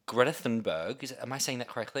Greta Thunberg. Am I saying that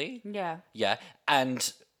correctly? Yeah. Yeah,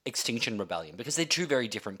 and Extinction Rebellion, because they're two very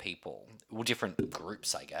different people, well, different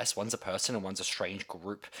groups, I guess. One's a person and one's a strange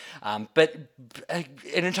group. But an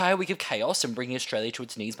entire week of chaos and bringing Australia to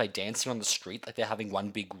its knees by dancing on the street like they're having one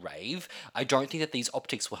big rave, I don't think that these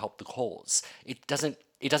optics will help the cause. It doesn't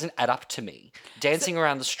add up to me. Dancing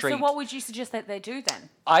around the street. So what would you suggest that they do then?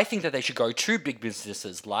 I think that they should go to big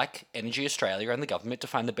businesses like Energy Australia and the government to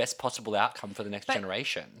find the best possible outcome for the next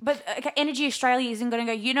generation. But Energy Australia isn't going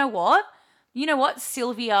to go, you know what,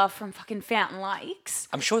 Sylvia from fucking Fountain Lakes.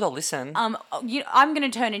 I'm sure they'll listen. I'm going to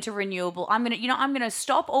turn into renewable. I'm going to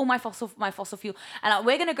stop all my fossil fuel, and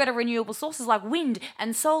we're going to go to renewable sources like wind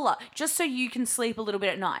and solar, just so you can sleep a little bit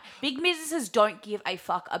at night. Big businesses don't give a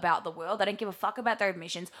fuck about the world. They don't give a fuck about their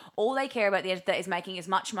emissions. All they care about at the end of the day is making as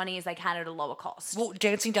much money as they can at a lower cost. Well,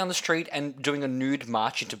 dancing down the street and doing a nude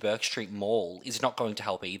march into Burke Street Mall is not going to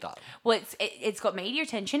help either. Well, it's got media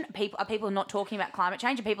attention. People are not talking about climate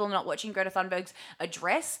change, and people are not watching Greta Thunberg's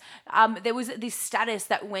address. There was this status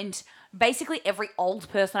that went, basically every old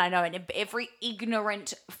person I know and every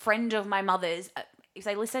ignorant friend of my mother's, if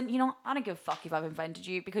they listen, I don't give a fuck if I've offended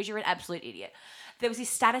you because you're an absolute idiot. There was this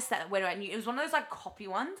status that went around. It was one of those like copy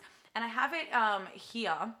ones, and I have it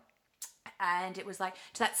here. And it was like,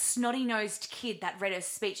 to that snotty-nosed kid that read her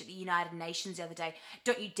speech at the United Nations the other day,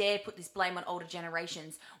 don't you dare put this blame on older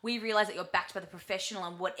generations. We realise that you're backed by the professional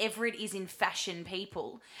and whatever it is in fashion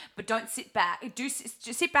people, but don't sit back. Just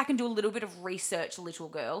sit back and do a little bit of research, little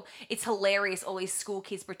girl. It's hilarious, all these school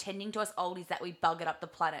kids pretending to us oldies that we buggered up the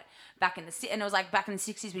planet. And it was like, back in the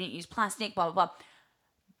 60s, we didn't use plastic, blah, blah, blah.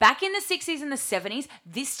 Back in the 60s and the 70s,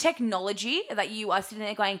 this technology that you are sitting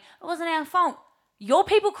there going, it wasn't our fault. Your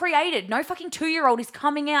people created. No fucking 2-year-old is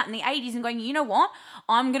coming out in the 80s and going, you know what?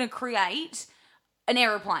 I'm going to create an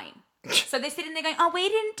aeroplane. So they're sitting there going, oh, we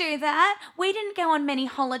didn't do that. We didn't go on many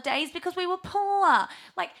holidays because we were poor.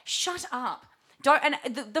 Like, shut up. And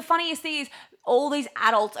the funniest thing is all these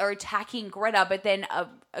adults are attacking Greta, but then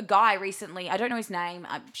a guy recently, I don't know his name,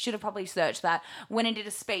 I should have probably searched that, went and did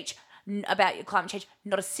a speech about climate change.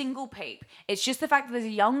 Not a single peep. It's just the fact that there's a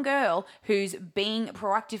young girl who's being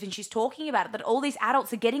proactive and she's talking about it, that all these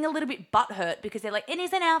adults are getting a little bit butthurt because they're like, it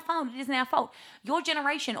isn't our fault, it isn't our fault. Your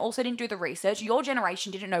generation also didn't do the research. Your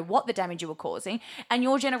generation didn't know what the damage you were causing. And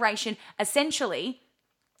your generation essentially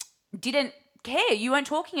didn't care. You weren't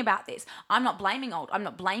talking about this. I'm not blaming,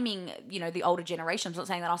 the older generations. I'm not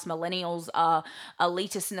saying that us millennials are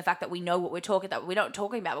elitist in the fact that we know what we're talking about,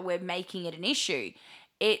 but we're making it an issue.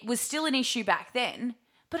 It was still an issue back then,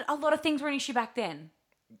 but a lot of things were an issue back then.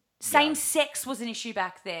 Same sex was an issue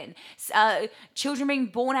back then. Children being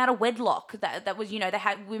born out of wedlock. That was, they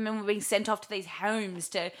had women were being sent off to these homes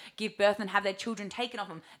to give birth and have their children taken off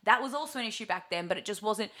them. That was also an issue back then, but it just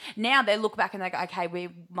wasn't. Now they look back and they go, okay, we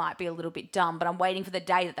might be a little bit dumb, but I'm waiting for the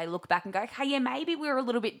day that they look back and go, okay, yeah, maybe we were a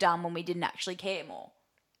little bit dumb when we didn't actually care more.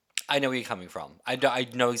 I know where you're coming from. I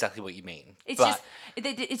know exactly what you mean. It's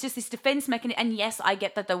just this defense mechanism. And yes, I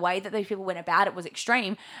get that the way that those people went about it was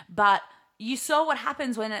extreme, but you saw what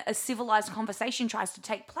happens when a civilized conversation tries to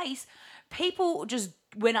take place. People just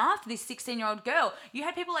went after this 16-year-old girl. You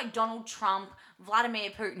had people like Donald Trump, Vladimir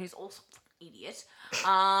Putin, who's also an idiot,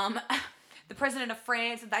 the president of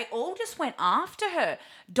France, they all just went after her.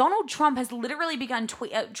 Donald Trump has literally begun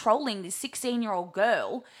trolling this 16-year-old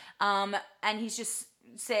girl, and he's just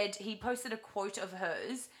said, he posted a quote of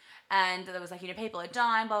hers, and there was like, people are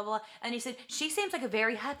dying, blah, blah, blah. And he said, she seems like a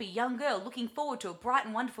very happy young girl looking forward to a bright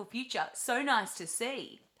and wonderful future. So nice to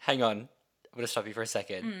see. Hang on. I'm going to stop you for a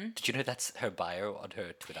second. Did you know that's her bio on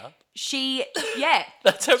her Twitter?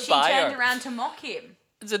 That's her bio. She turned around to mock him.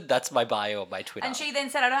 That's my bio on my Twitter. And she then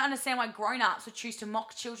said, I don't understand why grown-ups would choose to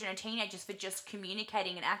mock children and teenagers for just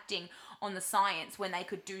communicating and acting on the science when they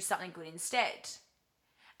could do something good instead.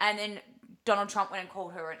 And then Donald Trump went and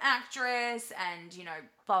called her an actress and,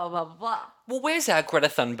 blah, blah, blah, blah, blah. Well, where's our Greta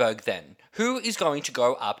Thunberg then? Who is going to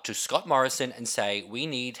go up to Scott Morrison and say, we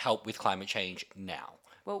need help with climate change now?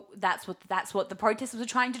 Well, that's what the protesters were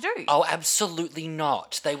trying to do. Oh, absolutely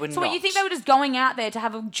not. They were not. So what, you think they were just going out there to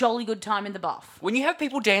have a jolly good time in the buff? When you have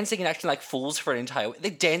people dancing and acting like fools for an entire week,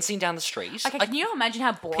 they're dancing down the street. Okay, can you imagine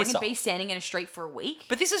how boring it'd be off. standing in a street for a week?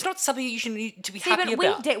 But this is not something you should need to be See, happy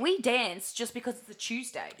but about. we dance just because it's a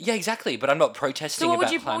Tuesday. Yeah, exactly. But I'm not protesting So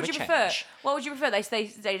about what climate would you change. prefer? What would you prefer?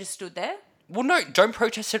 They just stood there? Well, no, don't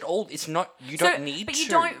protest at all. It's not. You don't need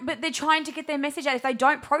to. But they're trying to get their message out. If they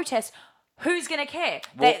don't protest, who's going to care?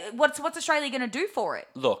 Well, what's Australia going to do for it?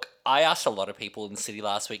 Look, I asked a lot of people in the city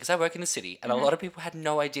last week because I work in the city, and a lot of people had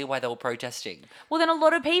no idea why they were protesting. Well, then a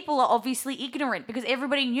lot of people are obviously ignorant because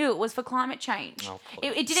everybody knew it was for climate change. Oh,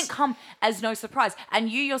 it didn't come as no surprise. And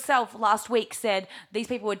you yourself last week said these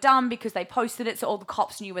people were dumb because they posted it so all the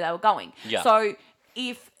cops knew where they were going. Yeah. So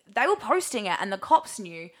if they were posting it and the cops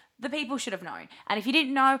knew, the people should have known. And if you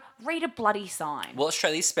didn't know, read a bloody sign. Well,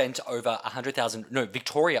 Australia spent over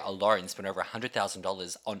Victoria alone spent over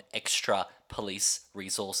 $100,000 on extra police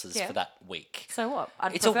resources for that week. So what?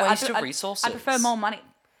 It's a waste of resources. I prefer more money.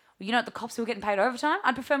 The cops who were getting paid overtime,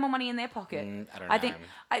 I'd prefer more money in their pocket. I don't know. I think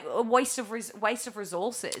a waste of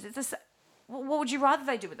resources. It's just, what would you rather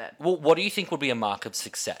they do with it? Well, what do you think would be a mark of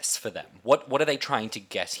success for them? What are they trying to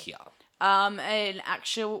get here? An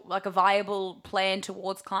actual, a viable plan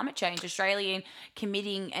towards climate change. Australia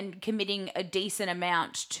committing a decent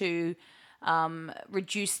amount to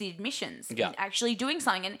reduce the emissions. Yeah. And actually doing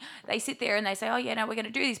something. And they sit there and they say, oh, yeah, no, we're going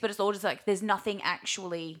to do this. But it's all just like, there's nothing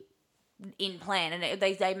actually in plan. And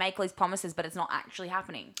they make these promises, but it's not actually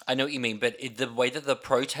happening. I know what you mean, but the way that the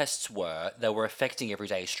protests were, they were affecting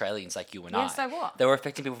everyday Australians like you and I. Yeah, so what? They were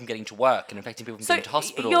affecting people from getting to work and affecting people from getting to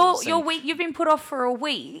hospitals. You've been put off for a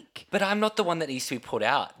week. But I'm not the one that needs to be put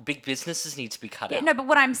out. Big businesses need to be cut out. No, but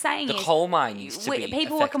what I'm saying is... The coal mine needs to be People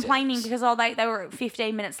affected. were complaining because they were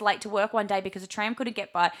 15 minutes late to work one day because a tram couldn't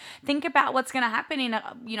get by. Think about what's going to happen in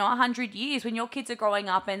 100 years when your kids are growing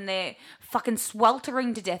up and they're fucking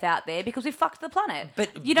sweltering to death out there because we fucked the planet.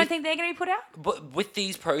 But you don't think they're going to be put out? But with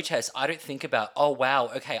these protests, I don't think about, oh, wow,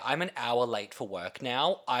 okay, I'm an hour late for work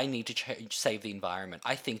now. I need to save the environment.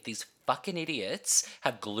 I think these fucking idiots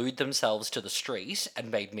have glued themselves to the street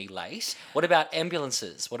and made me late. What about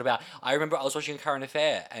ambulances? I remember I was watching a current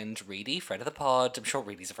affair and Reedy, friend of the pod, I'm sure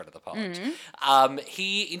Reedy's a friend of the pod,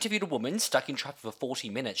 he interviewed a woman stuck in traffic for 40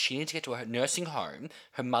 minutes. She needed to get to her nursing home.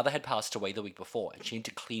 Her mother had passed away the week before and she needed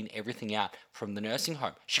to clean everything out from the nursing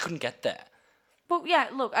home. She couldn't get there. Well, yeah,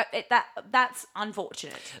 look, that's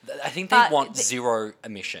unfortunate. I think they want zero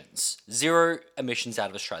emissions. Zero emissions out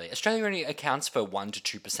of Australia. Australia only accounts for 1%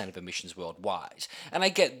 to 2% of emissions worldwide. And I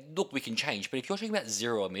get, look, we can change, but if you're talking about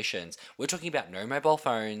zero emissions, we're talking about no mobile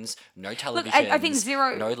phones, no televisions, I think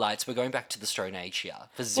zero... no lights. We're going back to the Stone Age here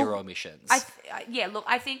for zero emissions. I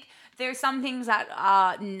think there are some things that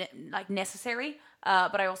are necessary,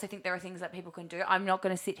 but I also think there are things that people can do. I'm not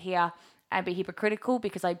going to sit here and be hypocritical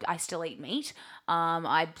because I still eat meat.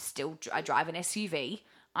 I drive an SUV.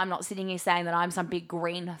 I'm not sitting here saying that I'm some big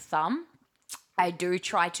green thumb. I do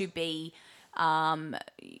try to be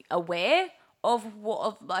aware of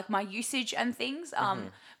my usage and things.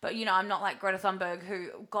 But I'm not like Greta Thunberg, who,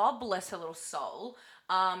 God bless her little soul,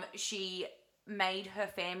 she made her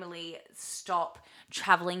family stop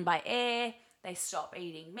traveling by air. They stop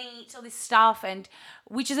eating meat, all this stuff, and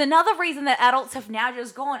which is another reason that adults have now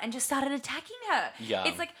just gone and just started attacking her. Yeah.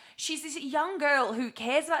 It's like she's this young girl who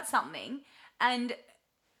cares about something, and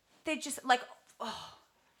they're just like, oh.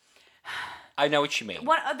 I know what you mean.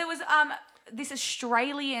 There was this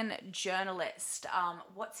Australian journalist.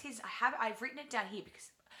 What's his? I've written it down here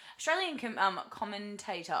because Australian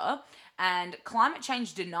commentator and climate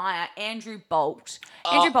change denier Andrew Bolt.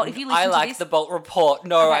 Andrew Bolt, if you listen I to like this, the Bolt report.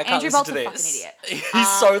 No, okay, I can't Andrew listen Bolt's to this. a fucking idiot.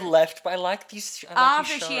 He's so left, but I like these.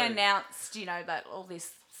 After she announced, that all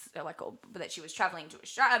this, that she was traveling to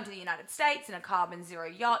Australia, to the United States in a carbon zero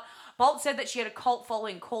yacht, Bolt said that she had a cult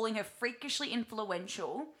following, calling her freakishly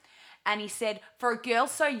influential. And he said, for a girl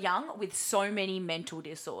so young with so many mental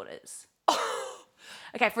disorders.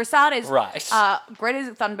 Okay, for starters, right.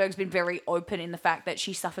 Greta Thunberg's been very open in the fact that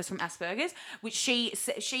she suffers from Asperger's, which she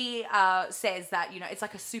says that, it's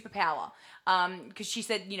like a superpower. Because she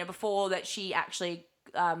said, before that she actually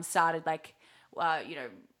started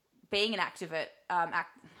being an activist.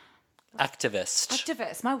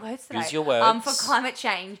 Activist, my words today. Use your words. For climate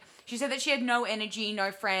change. She said that she had no energy,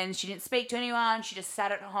 no friends. She didn't speak to anyone. She just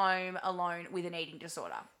sat at home alone with an eating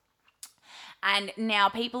disorder. And now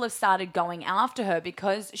people have started going after her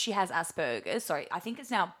because she has Asperger's. Sorry, I think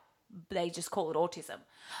it's now, they just call it autism.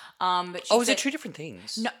 But is it two different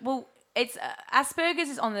things? No, well, it's Asperger's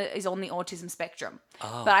is on the autism spectrum.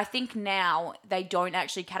 Oh. But I think now they don't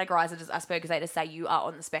actually categorize it as Asperger's. They just say you are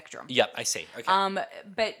on the spectrum. Yep, I see. Okay.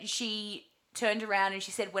 But she turned around and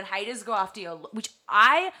she said, when haters go after you,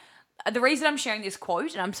 the reason I'm sharing this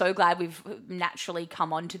quote, and I'm so glad we've naturally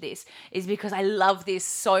come onto this, is because I love this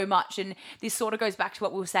so much. And this sort of goes back to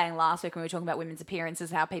what we were saying last week when we were talking about women's appearances,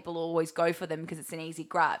 how people always go for them because it's an easy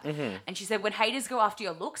grab. Mm-hmm. And she said, when haters go after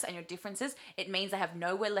your looks and your differences, it means they have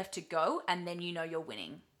nowhere left to go, and then you're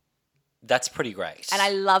winning. That's pretty great. And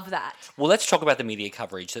I love that. Well, let's talk about the media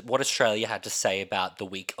coverage, what Australia had to say about the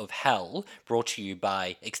week of hell, brought to you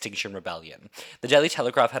by Extinction Rebellion. The Daily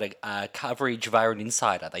Telegraph had a coverage via an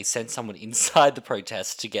insider. They sent someone inside the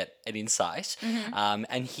protest to get an insight. Mm-hmm.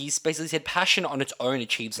 And he's basically said, passion on its own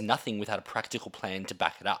achieves nothing without a practical plan to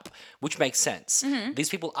back it up, which makes sense. Mm-hmm. These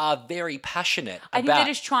people are very passionate I think they're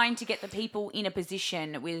just trying to get the people in a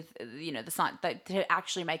position with, the science to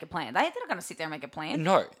actually make a plan. They're not going to sit there and make a plan.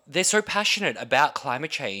 No, they're so passionate about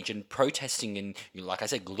climate change and protesting and, like I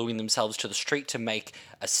said, gluing themselves to the street to make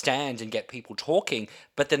a stand and get people talking,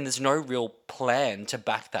 but then there's no real plan to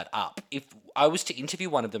back that up. If I was to interview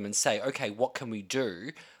one of them and say, okay, what can we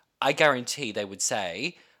do? I guarantee they would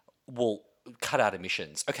say, well, cut out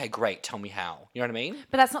emissions. Okay, great. Tell me how. You know what I mean?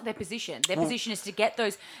 But that's not their position. Their position is to get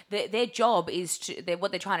those, their job is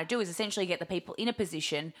what they're trying to do is essentially get the people in a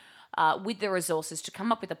position with the resources to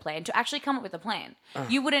come up with a plan, to actually come up with a plan.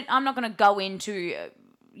 I'm not going to go into,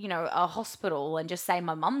 a hospital and just say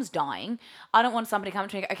my mum's dying. I don't want somebody coming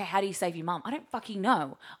to me and go, okay, how do you save your mum? I don't fucking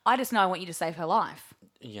know. I just know I want you to save her life.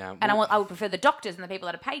 Yeah. And I would prefer the doctors and the people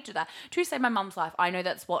that are paid to that to save my mum's life. I know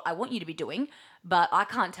that's what I want you to be doing, but I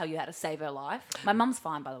can't tell you how to save her life. My mum's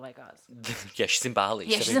fine, by the way, guys. Yeah, she's in Bali.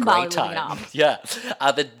 Yeah, she's in Bali living it up. Yeah.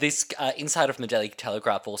 This insider from the Daily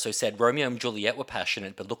Telegraph also said Romeo and Juliet were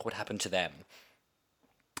passionate, but look what happened to them.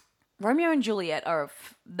 Romeo and Juliet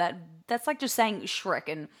that's like just saying Shrek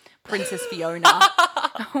and Princess Fiona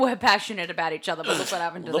were passionate about each other, but look what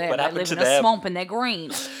happened to them. They live in a swamp and they're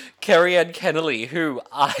green. Kerry Ann Kennelly, who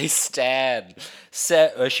I stan,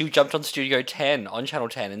 said she jumped on Studio 10 on Channel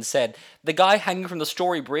 10 and said, the guy hanging from the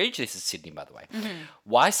Story Bridge, this is Sydney by the way,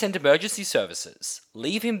 why send emergency services?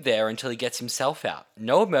 Leave him there until he gets himself out.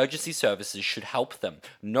 No emergency services should help them.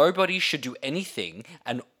 Nobody should do anything,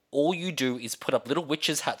 and all you do is put up little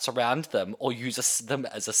witches' hats around them or use them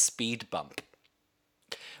as a speed bump.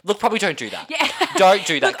 Look, probably don't do that. Yeah. Don't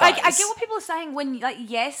do that, Look, guys. I get what people are saying when,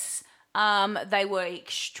 yes, they were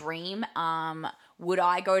extreme. Would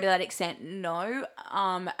I go to that extent? No.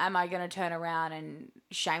 Am I going to turn around and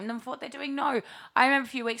shame them for what they're doing? No. I remember a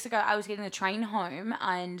few weeks ago, I was getting the train home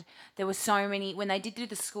and there were so many, when they did do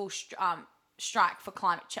the school strike for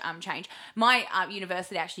climate change, my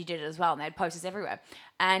university actually did it as well, and they had posters everywhere.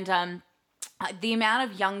 And the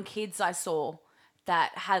amount of young kids I saw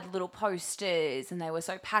that had little posters and they were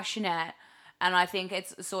so passionate. And I think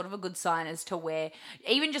it's sort of a good sign as to where,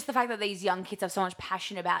 even just the fact that these young kids have so much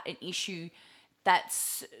passion about an issue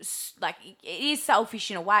that's like, it is selfish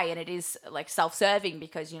in a way, and it is like self-serving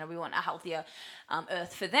because, you know, we want a healthier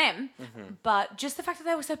earth for them. But just the fact that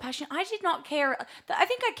they were so passionate, I did not care. I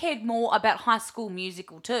think I cared more about High School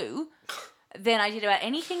Musical too than I did about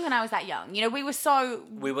anything when I was that young. You know, we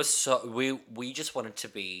just wanted to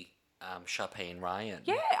be Sharpay and Ryan.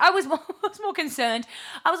 Yeah, I was more concerned.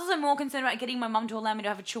 I was also more concerned about getting my mum to allow me to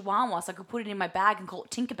have a chihuahua so I could put it in my bag and call it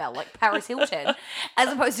Tinkerbell, like Paris Hilton,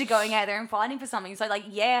 as opposed to going out there and fighting for something. So, like,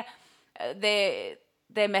 yeah, their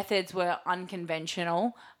methods were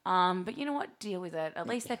unconventional. But you know what? Deal with it. At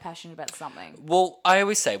least they're passionate about something. Well, I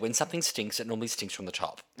always say when something stinks, it normally stinks from the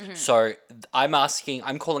top. So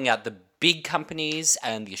I'm calling out the big companies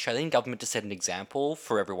and the Australian government to set an example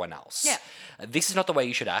for everyone else. Yeah. This is not the way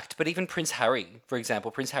you should act, but even Prince Harry, for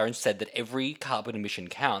example, Prince Harry said that every carbon emission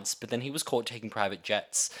counts, but then he was caught taking private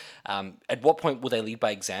jets. At what point will they lead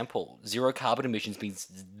by example? Zero carbon emissions means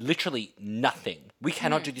literally nothing. We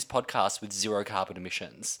cannot do this podcast with zero carbon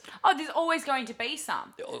emissions. Oh, there's always going to be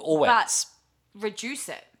some. Always. But reduce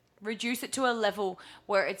it. Reduce it to a level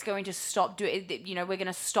where it's going to stop doing. You know, we're going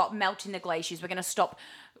to stop melting the glaciers. We're going to stop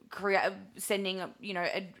sending, you know,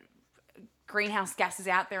 greenhouse gases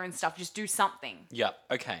out there and stuff. Just do something. Yeah.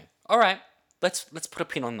 Okay. All right. Let's put a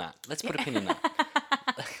pin on that. Let's put a pin in that.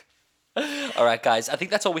 All right, guys. I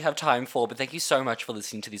think that's all we have time for. But thank you so much for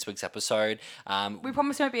listening to this week's episode. We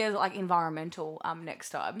promise it won't be as like environmental next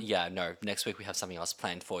time. Yeah, no. Next week we have something else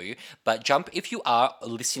planned for you. But if you are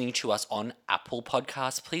listening to us on Apple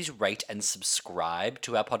Podcasts, please rate and subscribe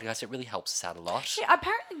to our podcast. It really helps us out a lot. Yeah,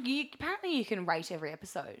 apparently you can rate every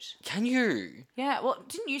episode. Can you? Yeah. Well,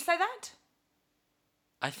 didn't you say that?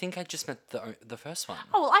 I think I just meant the first one.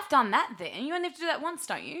 Oh, well, I've done that then. You only have to do that once,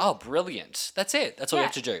 don't you? Oh, brilliant. That's it. That's all you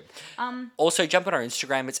have to do. Um, Also, jump on our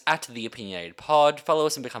Instagram. It's @TheOpinionatedPod. Follow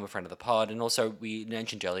us and become a friend of the pod. And also, we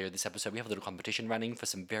mentioned earlier this episode, we have a little competition running for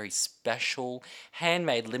some very special,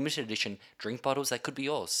 handmade, limited edition drink bottles that could be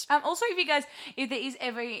yours. Also, if there is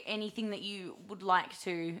ever anything that you would like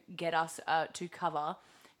to get us to cover,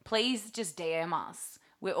 please just DM us.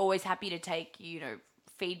 We're always happy to take, you know,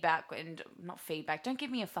 feedback and not feedback. Don't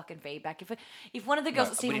give me a fucking feedback. If one of the girls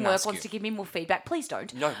at Stephen Work wants to give me more feedback, please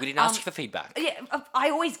don't. No, we didn't ask you for feedback. Yeah,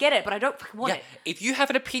 I always get it, but I don't fucking want it. If you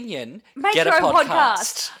have an opinion, Make get your a own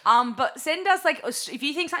podcast. But send us, like, if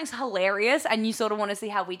you think something's hilarious and you sort of want to see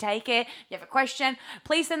how we take it, you have a question,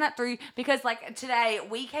 please send that through, because like today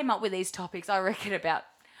we came up with these topics, I reckon about,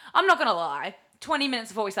 I'm not gonna lie, 20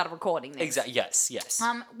 minutes before we started recording this. Exactly. Yes.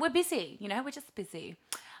 We're busy, you know, we're just busy.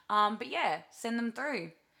 But yeah, send them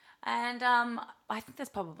through. And I think that's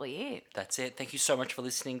probably it. That's it. Thank you so much for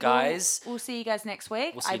listening, guys. We'll see you guys next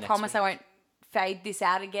week. We'll see you next promise week. I won't fade this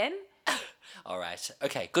out again. All right.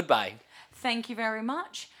 Okay. Goodbye. Thank you very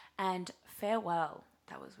much and farewell.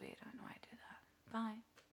 That was weird. I don't know why I did that. Bye.